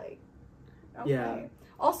literally say? Okay. Yeah.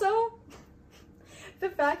 Also, the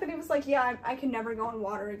fact that he was like, yeah, I can never go in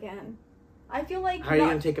water again. I feel like... How are you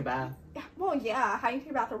going to take a bath? Well, yeah, how do you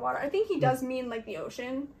take a bath or water? I think he does mean, like, the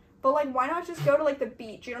ocean. But, like, why not just go to, like, the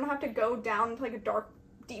beach? You don't have to go down to, like, a dark,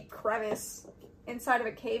 deep crevice inside of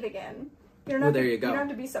a cave again. You don't have there you go. You don't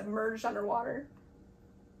have to be submerged underwater.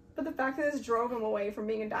 But the fact that this drove him away from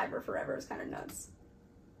being a diver forever is kind of nuts.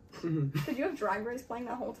 Did you have Drag Race playing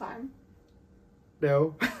that whole time?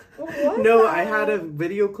 No. What was No, that? I had a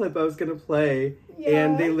video clip I was gonna play, Yeah.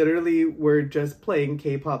 and they literally were just playing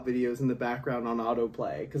K-pop videos in the background on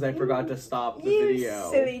autoplay because I forgot to stop the You video.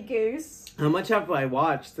 silly goose. How much have I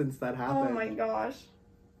watched since that happened? Oh my gosh.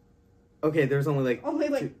 Okay, there's only like Only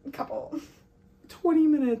like a couple. 20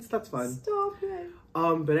 minutes. That's fun. Stop it.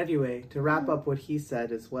 But anyway, to wrap up what he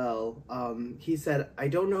said as well, he said, I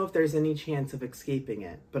don't know if there's any chance of escaping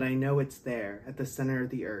it, but I know it's there at the center of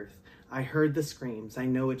the earth. I heard the screams. I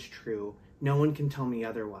know it's true. No one can tell me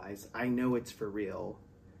otherwise. I know it's for real.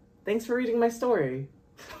 Thanks for reading my story.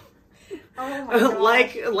 Oh my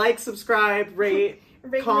gosh. like, subscribe, rate,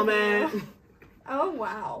 Rate, comment. review. Oh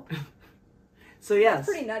wow. So yes. That's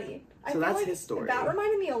pretty nutty. I So feel that's like his story. That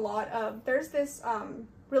reminded me a lot of, there's this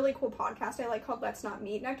really cool podcast I like called Let's Not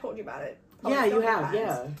Meet, and I've told you about it. Yeah, so you many have, times.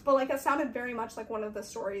 yeah. But like that sounded very much like one of the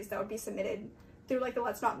stories that would be submitted through like the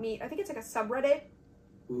Let's Not Meet. I think it's like a subreddit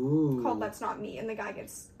Ooh. called Let's Not Meet, and the guy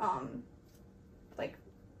gets like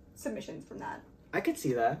submissions from that. I could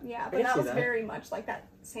see that. Yeah, I but could that see was that. very much like that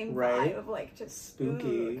same Right. vibe of like just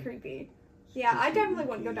Spooky. creepy. Yeah, I definitely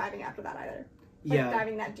wouldn't go Spooky. diving after that either. Like Yeah.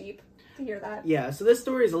 diving that deep to hear that. Yeah, so this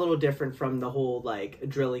story is a little different from the whole like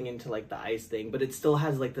drilling into like the ice thing, but it still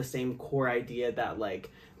has like the same core idea that like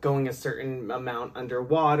going a certain amount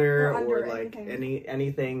underwater Or under like anything.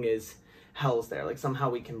 anything is hell's there. Like somehow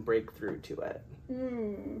we can break through to it.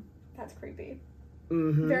 That's creepy.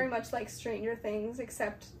 Mm-hmm. Very much like Stranger Things,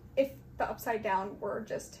 except if the Upside Down were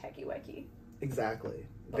just hecky wecky. Exactly.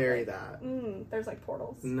 But, Very like, that. There's like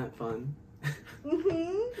portals. Isn't that fun?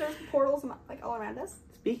 There's portals like all around us.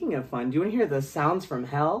 Speaking of fun, do you want to hear the sounds from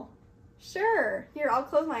hell? Sure. Here, I'll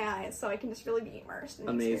close my eyes so I can just really be immersed in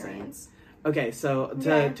the Amazing. experience. Okay, so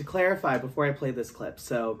to clarify before I play this clip,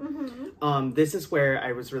 so this is where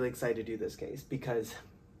I was really excited to do this case because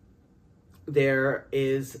there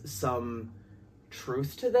is some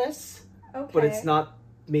truth to this, Okay. but it's not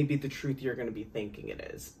maybe the truth you're going to be thinking it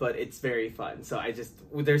is, but it's very fun. So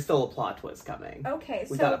there's still a plot twist coming. Okay,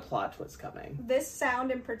 We so got a plot twist coming. this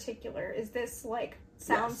sound in particular, is this like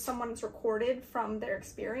sound Yes. someone's recorded from their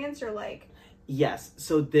experience or like... Yes,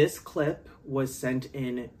 so this clip was sent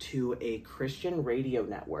in to a Christian radio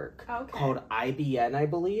network Okay. called IBN, I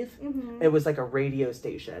believe. Mm-hmm. It was like a radio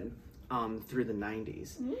station through the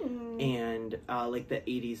 90s. Mm. And like the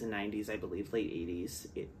 80s and 90s, I believe, late 80s,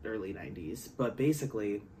 early 90s. But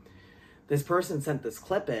basically, this person sent this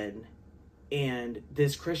clip in, and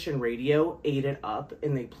this Christian radio ate it up,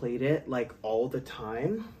 and they played it like all the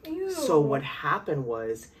time. Ew. So what happened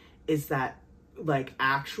is that like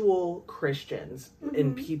actual Christians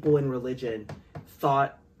and people in religion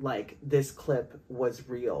thought like this clip was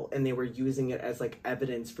real, and they were using it as like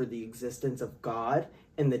evidence for the existence of God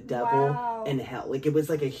and the devil Wow. and hell. Like it was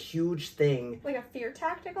like a huge thing. Like a fear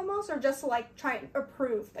tactic almost, or just like trying to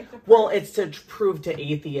prove? Like to prove Well, it's to prove to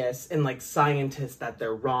atheists and like scientists that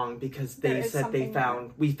they're wrong because There they is said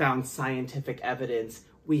something we found scientific evidence.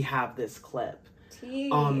 We have this clip.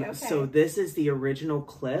 okay. So this is the original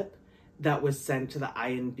clip that was sent to the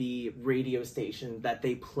INB radio station that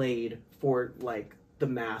they played for like the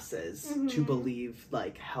masses to believe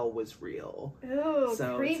like hell was real. Ooh,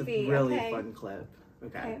 So creepy. it's a really okay. fun clip.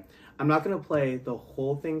 Okay. Okay. I'm not going to play the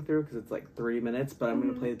whole thing through because it's like 3 minutes, but I'm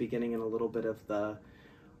going to play the beginning and a little bit of the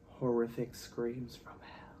horrific screams from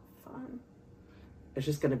hell. Fun. It's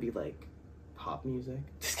just going to be like pop music.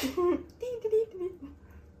 Just kidding.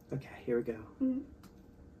 Okay, here we go.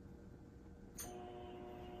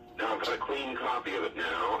 Now, I've got a clean copy of it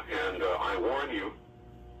now, and I warn you,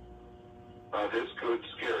 this could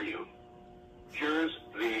scare you. Here's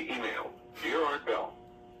the email. Dear Art Bell,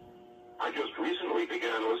 I just recently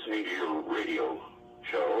began listening to your radio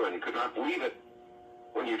show and could not believe it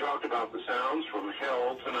when you talked about the sounds from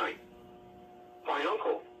hell tonight. My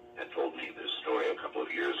uncle had told me this story a couple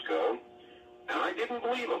of years ago, and I didn't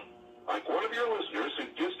believe him. Like one of your listeners who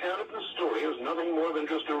discounted the story as nothing more than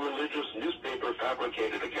just a religious newspaper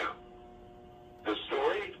fabricated account. The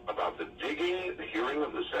story about the digging, the hearing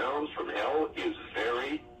of the sounds from hell is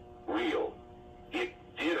very real. It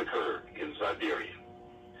did occur in Siberia.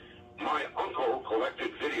 My uncle collected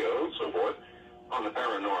videos, so forth, on the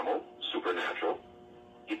paranormal, supernatural.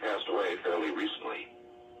 He passed away fairly recently,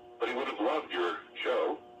 but he would have loved your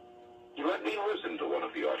show. He let me listen to one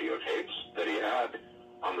of the audio tapes that he had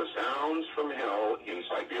on the sounds from hell in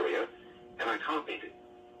Siberia, and I copied it.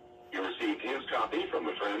 He received his copy from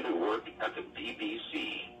a friend who worked at the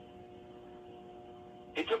BBC.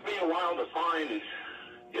 It took me a while to find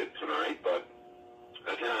it tonight, but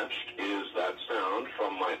attached is that sound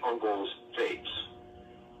from my uncle's tapes.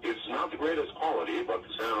 It's not the greatest quality, but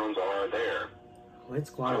the sounds are there. Oh, it's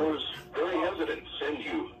I quiet. was very hesitant to send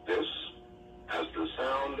you this, as the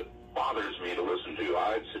sound bothers me to listen to.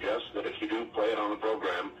 I'd suggest that if you do play it on the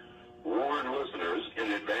program, warn listeners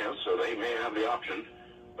in advance so they may have the option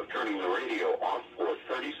of turning the radio off for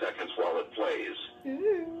 30 seconds while it plays.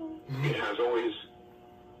 Ooh. It has always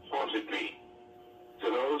haunted me. To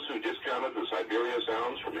those who discounted the Siberia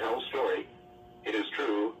sounds from Hell's Story, it is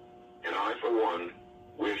true, and I, for one,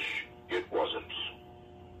 wish it wasn't.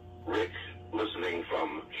 Rick, listening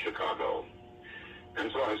from Chicago.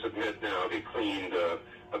 And so I submit now the cleaned,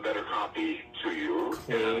 a better copy to you.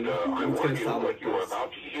 Clean. And I It's warn gonna you, sound what like you're this.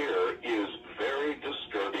 about to hear is very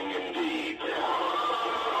disturbing indeed.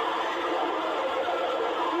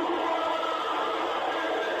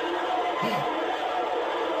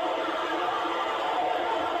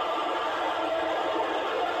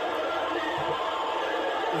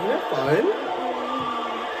 Isn't it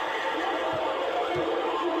fun?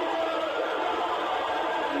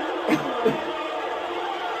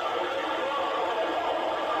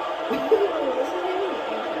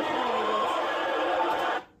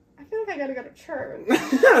 I feel like I gotta go to church.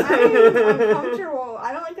 I'm uncomfortable.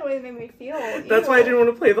 I don't like the way they made me feel. That's why I Ew. didn't want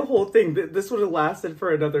to play the whole thing. This would have lasted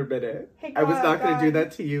for another minute. Hey, I was God, not going to do God.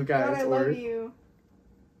 that to you guys. God, I or love you.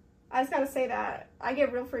 I just gotta say that. I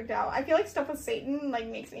get real freaked out. I feel like stuff with Satan, like,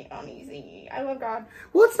 makes me uneasy. I love God.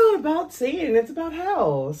 Well, it's not about Satan. It's about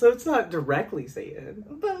hell. So it's not directly Satan.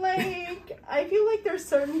 But, like, I feel like there's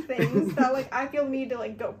certain things that, like, I feel need to,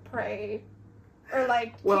 like, go pray. Or,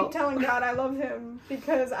 like, Well- keep telling God I love him.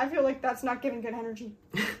 Because I feel like that's not giving good energy.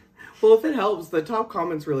 Well, if it helps, the top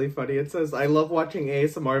comment's really funny. It says, I love watching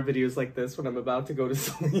ASMR videos like this when I'm about to go to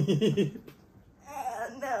sleep.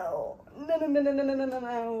 No.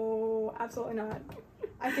 No. Absolutely not.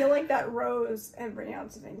 I feel like that rose every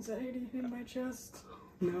ounce of anxiety in my chest.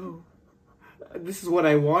 No. This is what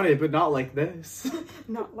I wanted, but not like this.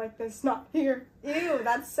 Not like this, not here. Ew,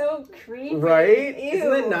 that's so creepy. Right? Ew.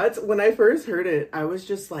 Isn't it nuts? When I first heard it, I was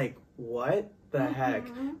just like, what the heck?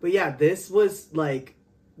 But yeah, this was like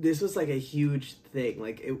a huge thing.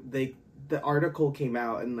 Like the article came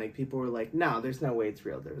out and like people were like, no, there's no way it's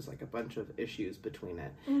real. There was like a bunch of issues between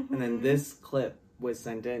it. And then this clip was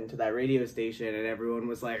sent in to that radio station and everyone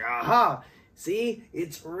was like, aha, see,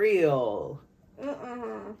 it's real.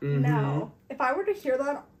 No. If I were to hear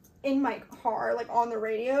that in my car, like on the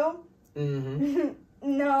radio,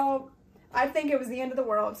 no. I'd think it was the end of the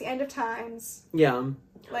world. It's the end of times. Yeah.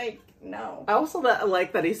 Like, no. I also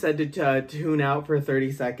like that he said to tune out for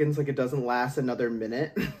 30 seconds, like it doesn't last another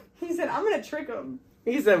minute. He said, I'm gonna trick him.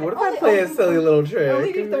 He said, what if I Only- play a silly little trick?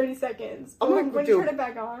 Only do 30 seconds. I'm gonna when do- you turn it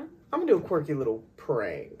back on. I'm gonna do a quirky little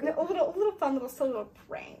prank. A little fun, silly little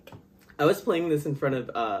prank. I was playing this in front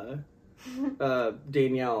of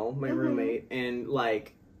Danielle, my roommate, and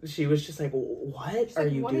like she was just like, "What She's are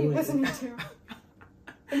like, you what doing?" are you listening to?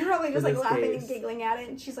 And you're probably just For like this laughing face. and giggling at it,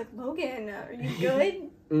 and she's like, Logan, are you good?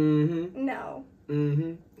 Mm-hmm. No.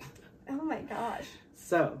 Mm-hmm. Oh my gosh.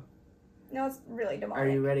 So, No, it's really demonic. are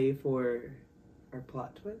you ready for our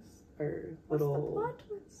plot twist? Our What's the little plot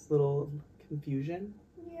twist? little confusion?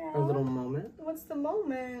 Yeah. Our little moment? What's the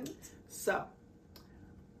moment? So,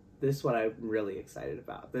 this is what I'm really excited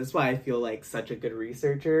about. This is why I feel like such a good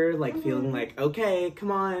researcher, like feeling like, okay, come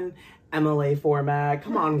on, MLA format,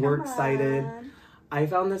 come on, we're excited. I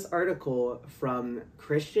found this article from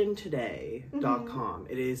ChristianToday.com.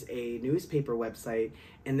 It is a newspaper website,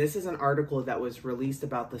 and this is an article that was released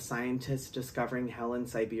about the scientists discovering hell in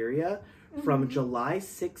Siberia from July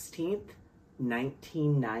 16th,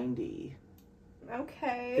 1990.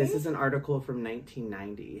 Okay. This is an article from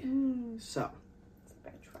 1990. So, It's a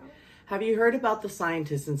bad trial. have you heard about the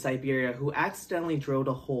scientists in Siberia who accidentally drilled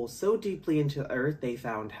a hole so deeply into the earth they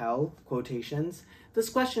found hell? Quotations. This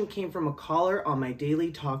question came from a caller on my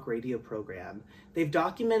daily talk radio program. They've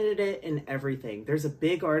documented it in everything. There's a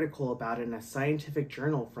big article about it in a scientific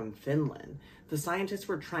journal from Finland. The scientists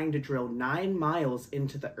were trying to drill 9 miles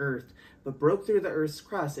into the earth, but broke through the earth's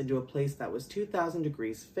crust into a place that was 2,000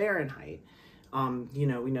 degrees Fahrenheit. We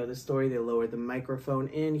know the story. They lowered the microphone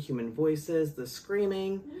in, human voices, the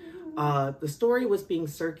screaming. The story was being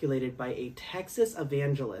circulated by a Texas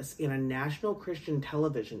evangelist in a national Christian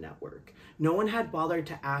television network. No one had bothered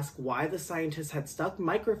to ask why the scientists had stuck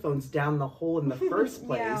microphones down the hole in the first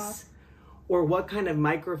place, Yeah. or what kind of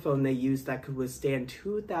microphone they used that could withstand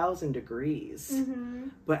 2,000 degrees.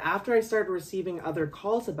 But after I started receiving other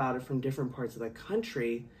calls about it from different parts of the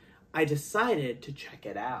country, I decided to check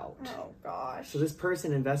it out. Oh gosh. So this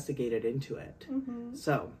person investigated into it.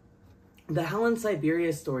 So, the Hell in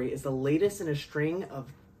Siberia story is the latest in a string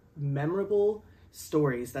of memorable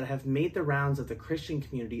stories that have made the rounds of the Christian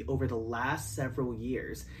community over the last several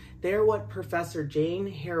years. They are what Professor Jane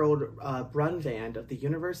Harold Brunvand of the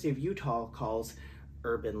University of Utah calls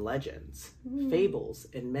urban legends, fables,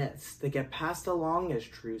 and myths that get passed along as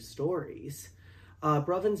true stories.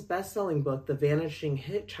 Brunvand's best-selling book, The Vanishing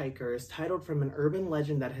Hitchhiker, is titled from an urban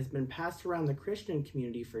legend that has been passed around the Christian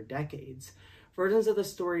community for decades. Versions of the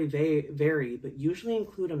story vary, but usually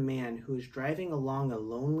include a man who is driving along a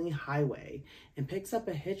lonely highway and picks up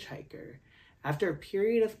a hitchhiker. After a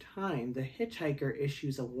period of time, the hitchhiker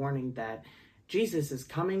issues a warning that Jesus is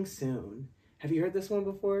coming soon. Have you heard this one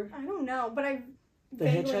before? I don't know, but I The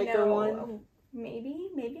vaguely hitchhiker know. one? Maybe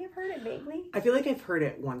I've heard it vaguely. I feel like I've heard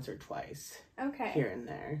it once or twice, Okay. here and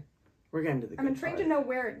there. We're getting to the I'm good intrigued part. to know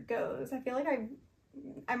where it goes. I feel like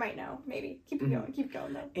I might know. Maybe. Keep going. Keep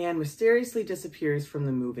going though. And mysteriously disappears from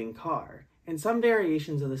the moving car. In some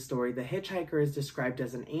variations of the story, the hitchhiker is described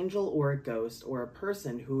as an angel or a ghost or a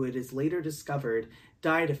person who it is later discovered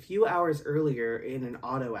died a few hours earlier in an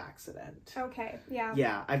auto accident. Okay. Yeah.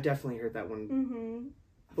 Yeah, I've definitely heard that one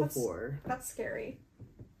Mm-hmm. before. That's scary.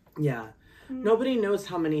 Yeah. Nobody knows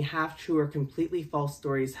how many half-true or completely false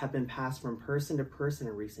stories have been passed from person to person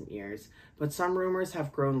in recent years, but some rumors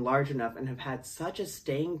have grown large enough and have had such a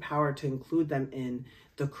staying power to include them in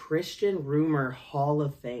the Christian Rumor Hall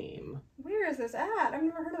of Fame. Where is this at? I've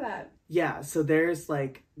never heard of that. Yeah, so there's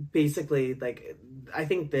basically I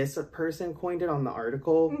think this person coined it on the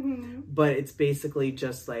article, but it's basically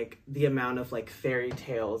just the amount of fairy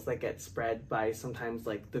tales that get spread by sometimes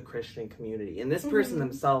the Christian community. And this person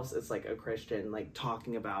themselves is a Christian,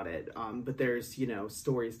 talking about it. But there's,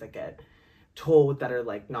 stories that get told that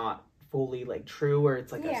are not fully true, or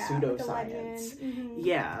it's a pseudoscience.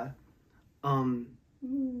 Yeah.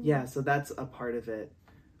 Yeah, so that's a part of it.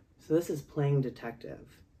 So this is playing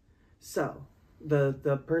detective. So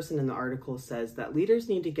the person in the article says that leaders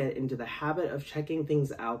need to get into the habit of checking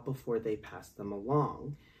things out before they pass them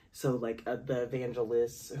along. So the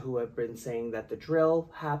evangelists who have been saying that the drill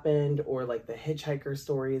happened, or the hitchhiker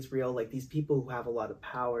story is real, these people who have a lot of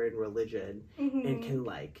power in religion and can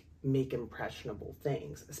make impressionable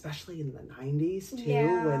things, especially in the 90s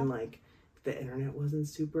too, when the internet wasn't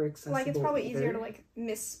super accessible. It's probably either. easier to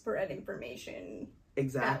misspread information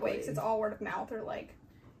Exactly. that way, because it's all word of mouth or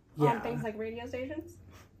on things like radio stations.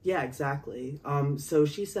 Yeah, exactly. So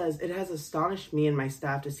she says, it has astonished me and my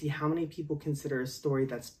staff to see how many people consider a story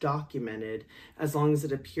that's documented as long as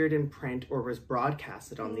it appeared in print or was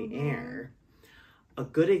broadcasted on the air. A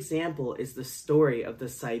good example is the story of the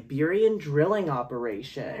Siberian drilling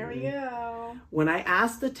operation. There we go. When I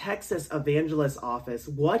asked the Texas Evangelist Office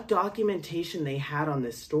what documentation they had on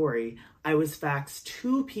this story, I was faxed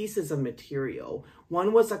 2 pieces of material.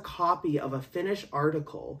 One was a copy of a Finnish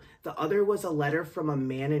article. The other was a letter from a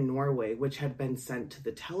man in Norway, which had been sent to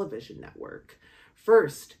the television network.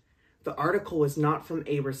 First, the article was not from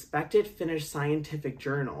a respected Finnish scientific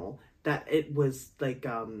journal that it was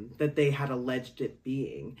that they had alleged it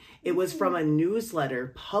being. It was from a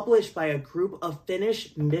newsletter published by a group of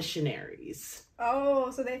Finnish missionaries. Oh,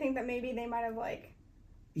 so they think that maybe they might have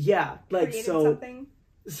created so something.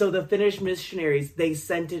 So the Finnish missionaries, they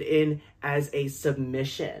sent it in as a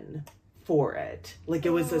submission for it. It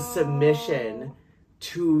was a submission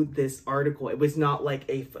to this article. It was not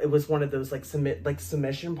it was one of those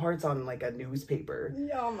submission parts on a newspaper.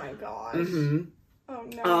 Oh my gosh. Mm-hmm. Oh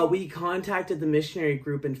no. We contacted the missionary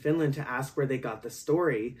group in Finland to ask where they got the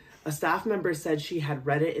story. A staff member said she had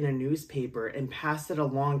read it in a newspaper and passed it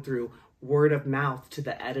along through word of mouth to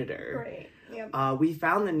the editor. Great. Yep. We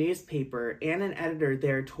found the newspaper, and an editor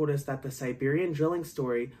there told us that the Siberian drilling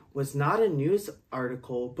story was not a news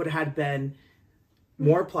article, but had been,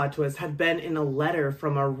 more plot twist, had been in a letter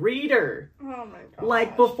from a reader. Oh my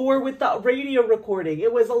gosh. Before with the radio recording,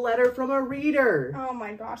 it was a letter from a reader. Oh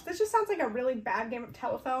my gosh. This just sounds like a really bad game of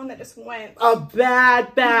telephone that just went. A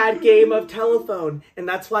bad game of telephone. And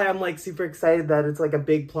that's why I'm super excited that it's a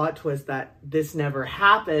big plot twist that this never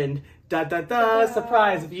happened.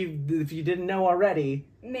 Surprise, if you didn't know already.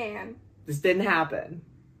 Man. This didn't happen.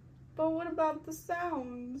 But what about the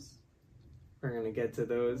sounds? We're gonna get to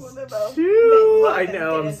those What about too. them? I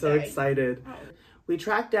know, I'm so Didn't they? excited. Oh. We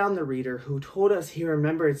tracked down the reader who told us he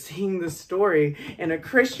remembered seeing the story in a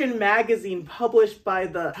Christian magazine published by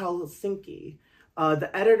the Helsinki.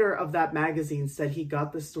 The editor of that magazine said he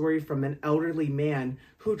got the story from an elderly man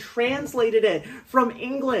who translated it from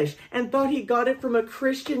English and thought he got it from a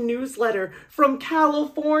Christian newsletter from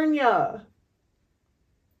California.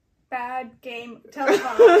 Bad game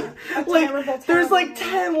telephone. A terrible There's telephone.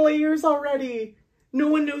 10 layers already. No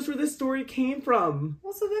one knows where this story came from.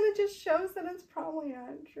 Well, so then it just shows that it's probably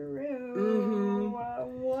not true.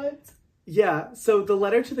 What? Yeah, so the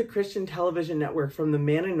letter to the Christian television network from the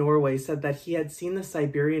man in Norway said that he had seen the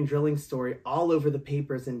Siberian drilling story all over the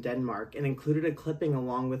papers in Denmark and included a clipping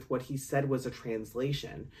along with what he said was a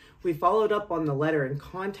translation. We followed up on the letter and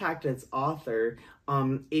contacted its author,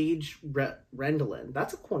 Age Rendelin.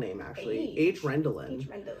 That's a cool name, actually. Age Rendelin.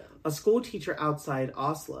 A school teacher outside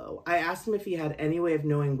Oslo. I asked him if he had any way of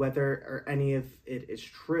knowing whether or any of it is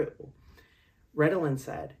true. Rendelin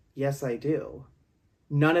said, "Yes, I do.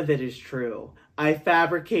 None of it is true. I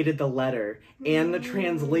fabricated the letter, and the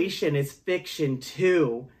translation is fiction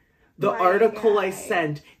too. The article I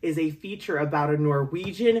sent is a feature about a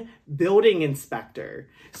Norwegian building inspector."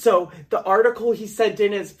 So the article he sent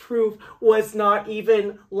in as proof was not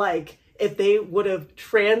even like, if they would have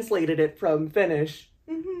translated it from Finnish,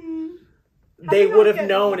 they would have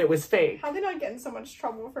known it was fake. How did I get in so much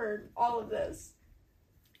trouble for all of this?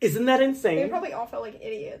 Isn't that insane? They probably all felt like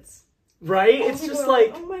idiots. Right? It's just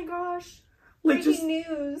like, oh my gosh, like breaking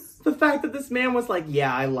news. The fact that this man was like,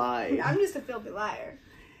 yeah, I lied. I'm just a filthy liar.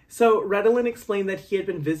 So Rendelin explained that he had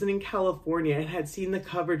been visiting California and had seen the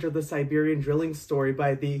coverage of the Siberian drilling story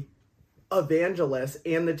by the Evangelist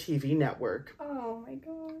and the TV network. Oh my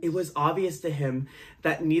gosh. It was obvious to him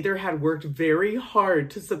that neither had worked very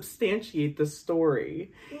hard to substantiate the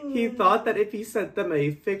story. He thought that if he sent them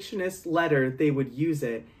a fictionist letter, they would use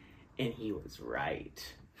it, and he was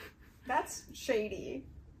right. That's shady.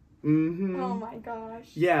 Mm-hmm. Oh my gosh.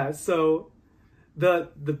 Yeah, so the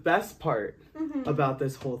best part about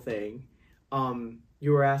this whole thing,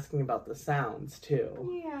 you were asking about the sounds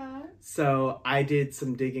too. Yeah. So I did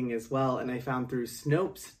some digging as well, and I found through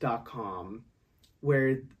Snopes.com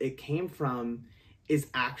where it came from is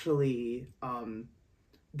actually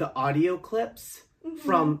the audio clips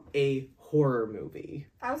from a horror movie.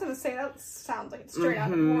 I was gonna say that sounds like it's straight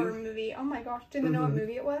out of a horror movie. Oh my gosh, did they know what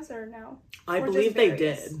movie it was or no? I believe they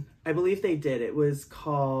did. I believe they did. It was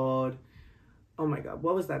called, oh my god,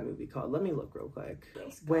 what was that movie called? Let me look real quick.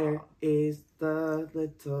 Where is the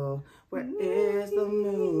movie? Where's the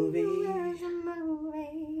movie?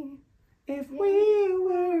 If we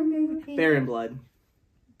were a movie. Bear in Blood.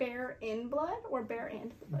 Bear in Blood or Bear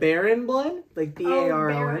and Blood? Bear in Blood? Like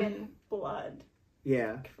B-A-R-O-N? Bear in Blood.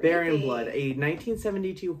 Yeah, Creepy. Bear in Blood, a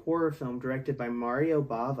 1972 horror film directed by Mario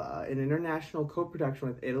Bava, an international co-production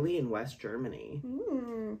with Italy and West Germany.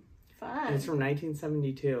 Fun. And it's from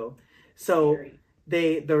 1972. So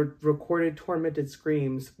the recorded tormented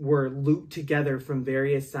screams were looped together from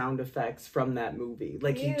various sound effects from that movie.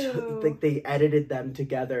 Like they edited them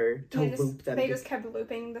together to loop them. They just kept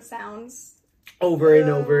looping the sounds over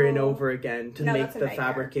and over and over again to make the nightmare.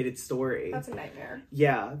 Fabricated story. That's a nightmare.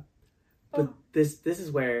 Yeah. But this is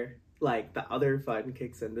where like the other fun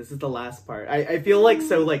kicks in. This is the last part. I feel like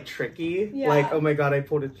so like tricky. Yeah. Like, oh my god, I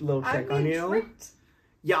pulled a little trick on you. Tricked.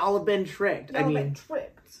 Y'all have been tricked. Y'all have been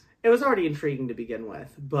tricked. It was already intriguing to begin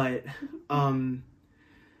with, but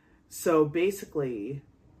so basically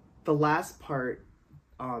the last part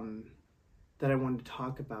that I wanted to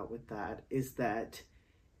talk about with that is that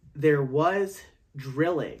there was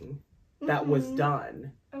drilling that was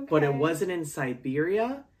done, but it wasn't in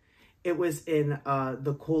Siberia. It was in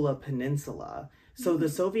the Kola Peninsula. So the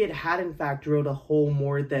Soviet had in fact drilled a hole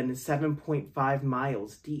more than 7.5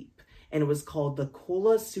 miles deep, and it was called the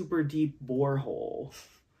Kola Super Deep Borehole.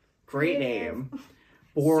 Great name.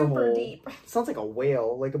 Borehole. Super deep. Sounds like a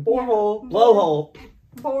whale, like a borehole, blowhole.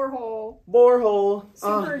 Borehole. Borehole.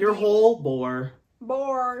 Super Your deep. hole, bore.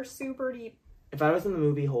 Bore. Super deep. If I was in the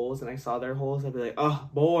movie Holes and I saw their holes, I'd be like, oh,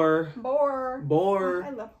 bore. Bore. Bore. Oh,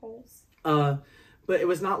 I love holes. But it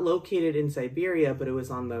was not located in Siberia, but it was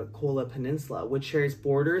on the Kola Peninsula, which shares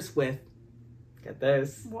borders with, get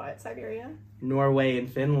this, What? Siberia? Norway and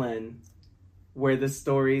Finland, where the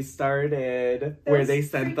story started, where they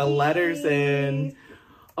sent the letters in.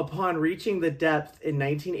 Upon reaching the depth in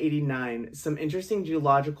 1989, some interesting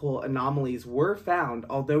geological anomalies were found,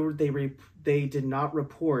 although they did not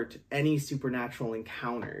report any supernatural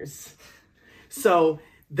encounters. So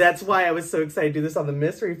that's why I was so excited to do this on the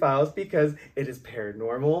Mystery Files, because it is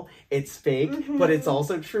paranormal, it's fake, but it's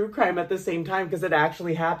also true crime at the same time, because it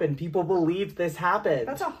actually happened. People believed this happened.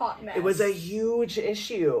 That's a hot mess. It was a huge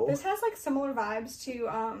issue. This has like similar vibes to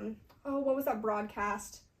what was that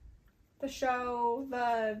broadcast? The show,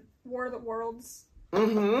 the War of the Worlds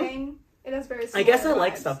thing. It has very similar I guess I vibes.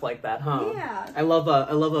 like stuff like that, huh? Yeah. I love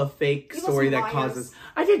a fake Evil story that Liars. causes.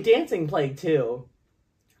 I did Dancing Plague too.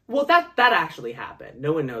 Well, that actually happened.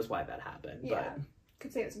 No one knows why that happened. Yeah.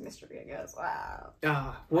 Could say it's a mystery, I guess. Wow.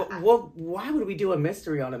 But why would we do a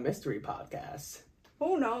mystery on a mystery podcast?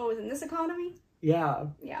 Who knows? In this economy? Yeah.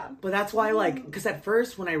 Yeah. But that's why, like, because at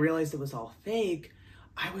first when I realized it was all fake,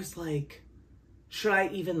 I was like, should I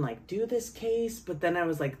even, like, do this case? But then I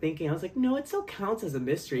was, like, thinking, I was like, no, it still counts as a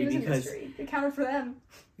mystery It was because... a mystery. It counted for them.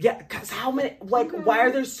 Yeah, because how many, like, why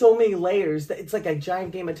are there so many layers? That it's like a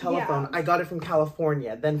giant game of telephone. Yeah. I got it from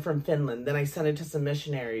California, then from Finland, then I sent it to some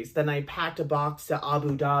missionaries, then I packed a box to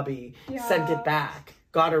Abu Dhabi, sent it back,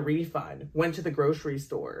 got a refund, went to the grocery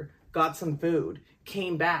store, got some food,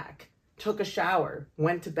 came back, took a shower,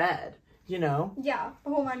 went to bed, you know? Yeah,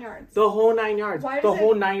 the whole 9 yards. The whole 9 yards. Why The does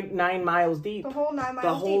whole nine miles deep. The whole 9 miles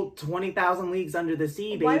The whole deep. 20,000 leagues under the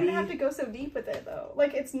sea, baby. Why did it have to go so deep with it, though?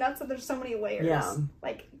 Like, it's nuts that there's so many layers. Yeah.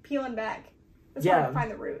 Like, peeling back. It's Yeah. hard to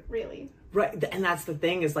find the root, really. Right, and that's the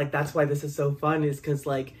thing, is like, that's why this is so fun, is because,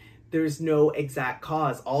 like, there's no exact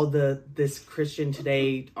cause. All this Christian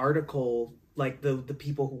Today article, like, the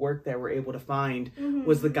people who worked there were able to find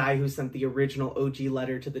was the guy who sent the original OG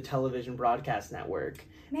letter to the television broadcast network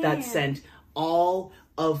that sent all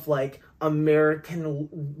of, like, American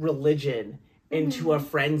religion into a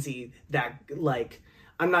frenzy that, like,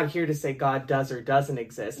 I'm not here to say God does or doesn't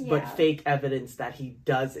exist, but fake evidence that he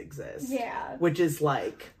does exist. Yeah. Which is,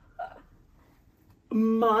 like,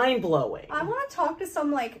 mind-blowing. I want to talk to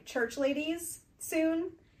some, like, church ladies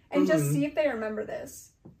soon and just see if they remember this.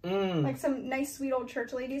 Like, some nice, sweet old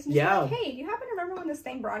church ladies. And just be like, hey, do you happen to remember when this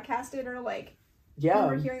thing broadcasted? Or, like,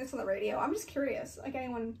 remember hearing this on the radio? I'm just curious. Like,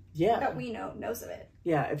 anyone that we know knows of it.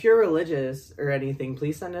 Yeah, if you're religious or anything,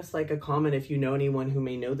 please send us, like, a comment if you know anyone who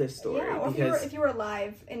may know this story. Yeah, or if you were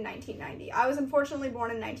alive in 1990. I was unfortunately born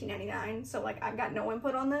in 1999, so, like, I've got no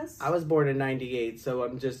input on this. I was born in 98, so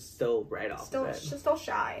I'm just still right off of it. Still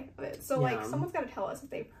shy of it. So, like, someone's got to tell us if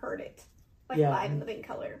they've heard it. Like, live in living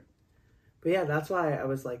color. But yeah, that's why I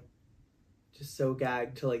was, like, just so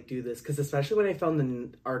gagged to, like, do this. Because especially when I found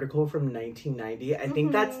the article from 1990, I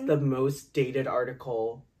think that's the most dated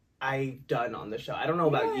article I've done on the show. I don't know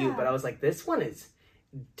about you, but I was like, this one is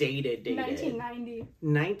dated. 1990.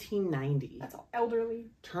 1990. That's all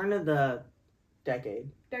elderly. Turn of the decade.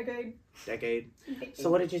 Decade. So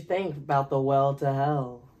what did you think about the well to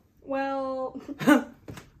hell? Well...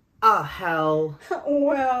 hell.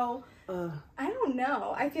 Well... I don't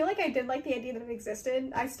know. I feel like I did like the idea that it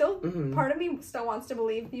existed. I still, part of me still wants to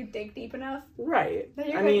believe if you dig deep enough, right? That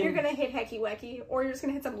you're gonna hit Hecky Wecky, or you're just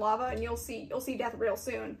gonna hit some lava, and you'll see death real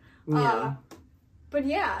soon. Yeah. But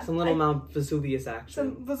yeah, some little Mount Vesuvius action.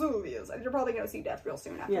 Some Vesuvius, and you're probably gonna see death real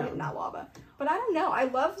soon after hitting that lava. But I don't know. I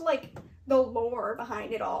love like the lore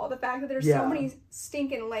behind it all. The fact that there's so many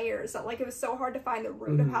stinking layers that like it was so hard to find the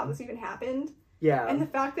root of how this even happened. Yeah. And the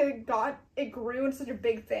fact that it grew into such a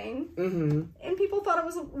big thing. And people thought it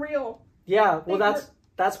was real. Yeah, well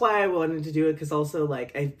that's why I wanted to do it, because also,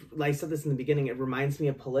 like, I said this in the beginning, it reminds me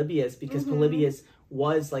of Polybius, because Polybius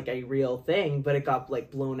was, like, a real thing, but it got, like,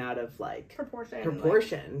 blown out of, like...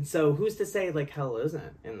 Proportion. Like... So who's to say, like, hell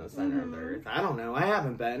isn't in the center of the earth? I don't know. I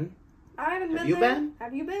haven't been. I haven't been Have you there. been?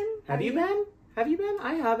 Have you been? Have you been? Have you been?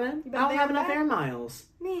 I haven't. I don't have enough air miles.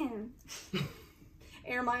 Man.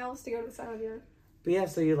 Air miles to go to the center of the earth. But yeah,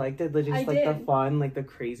 so you liked it, just like the fun, like the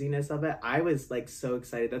craziness of it. I was like so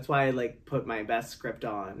excited. That's why I like put my best script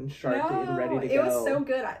on, sharply and ready to go. It was so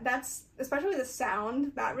good. That's especially the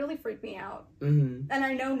sound that really freaked me out. And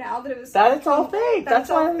I know now that it was it's all fake.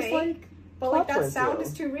 That's why I was fake, like, but like that sound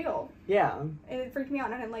is too real. Yeah, and it freaked me out,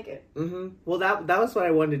 and I didn't like it. Well, that was what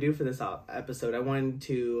I wanted to do for this episode. I wanted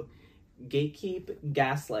to gatekeep,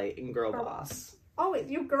 gaslight, and girl boss.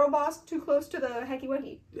 Always. You girl boss too close to the Hecky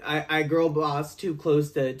Wecky. I girl boss too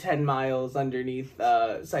close to 10 miles underneath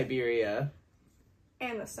Siberia.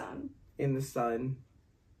 And the sun. In the sun.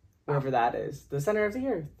 Wherever that is. The center of the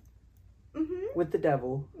earth. With the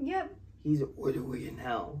devil. Yep. He's widowy in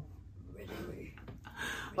hell. Widowy.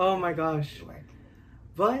 Oh my gosh.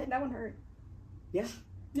 But... That one hurt. Yeah.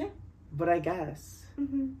 Yeah. But I guess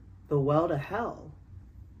the well to hell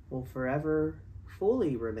will forever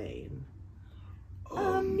fully remain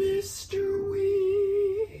a mystery.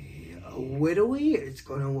 A widowy, it's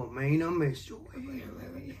gonna remain a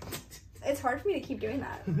mystery. It's hard for me to keep doing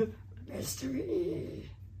that. Mystery.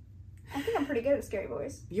 I think I'm pretty good at scary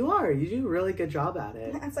voice. You are. You do a really good job at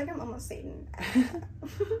it. It's like I'm almost Satan.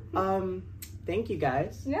 Thank you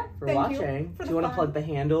guys for thank watching. Do you want to plug the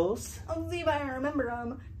handles? I'll see if I remember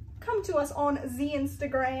them. Come to us on the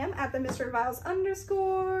Instagram at the Mr. Files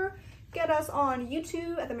 _ Get us on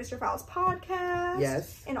YouTube at the Mr. Files Podcast.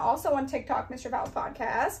 Yes. And also on TikTok, Mr. Files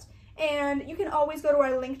Podcast. And you can always go to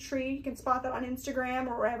our link tree. You can spot that on Instagram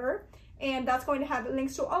or wherever. And that's going to have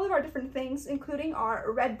links to all of our different things, including our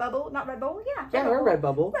Redbubble. Not Redbubble, yeah. Yeah, we're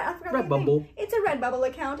Redbubble. I forgot the Redbubble. name. It's a Redbubble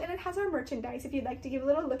account, and it has our merchandise. If you'd like to give a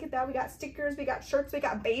little look at that, we got stickers, we got shirts, we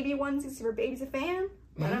got baby onesies. If your baby's a fan,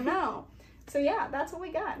 let them know. So yeah, that's what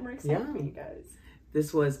we got, and we're excited for you guys.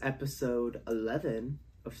 This was episode 11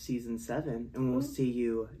 of season 7, and we'll see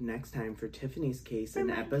you next time for Tiffany's case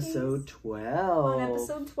in episode 12. On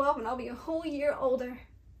episode 12, and I'll be a whole year older.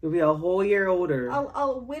 You'll be a whole year older.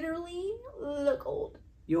 I'll literally look old.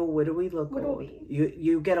 You'll literally look old.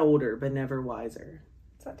 You get older, but never wiser.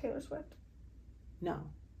 Is that Taylor Swift? No.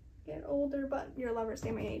 Get older, but your lovers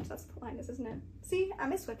stay my age. That's the line, isn't it? See,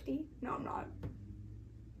 I'm a Swiftie. No, I'm not.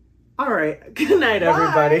 All right. Good night,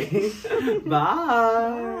 everybody. Bye.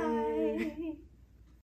 Bye.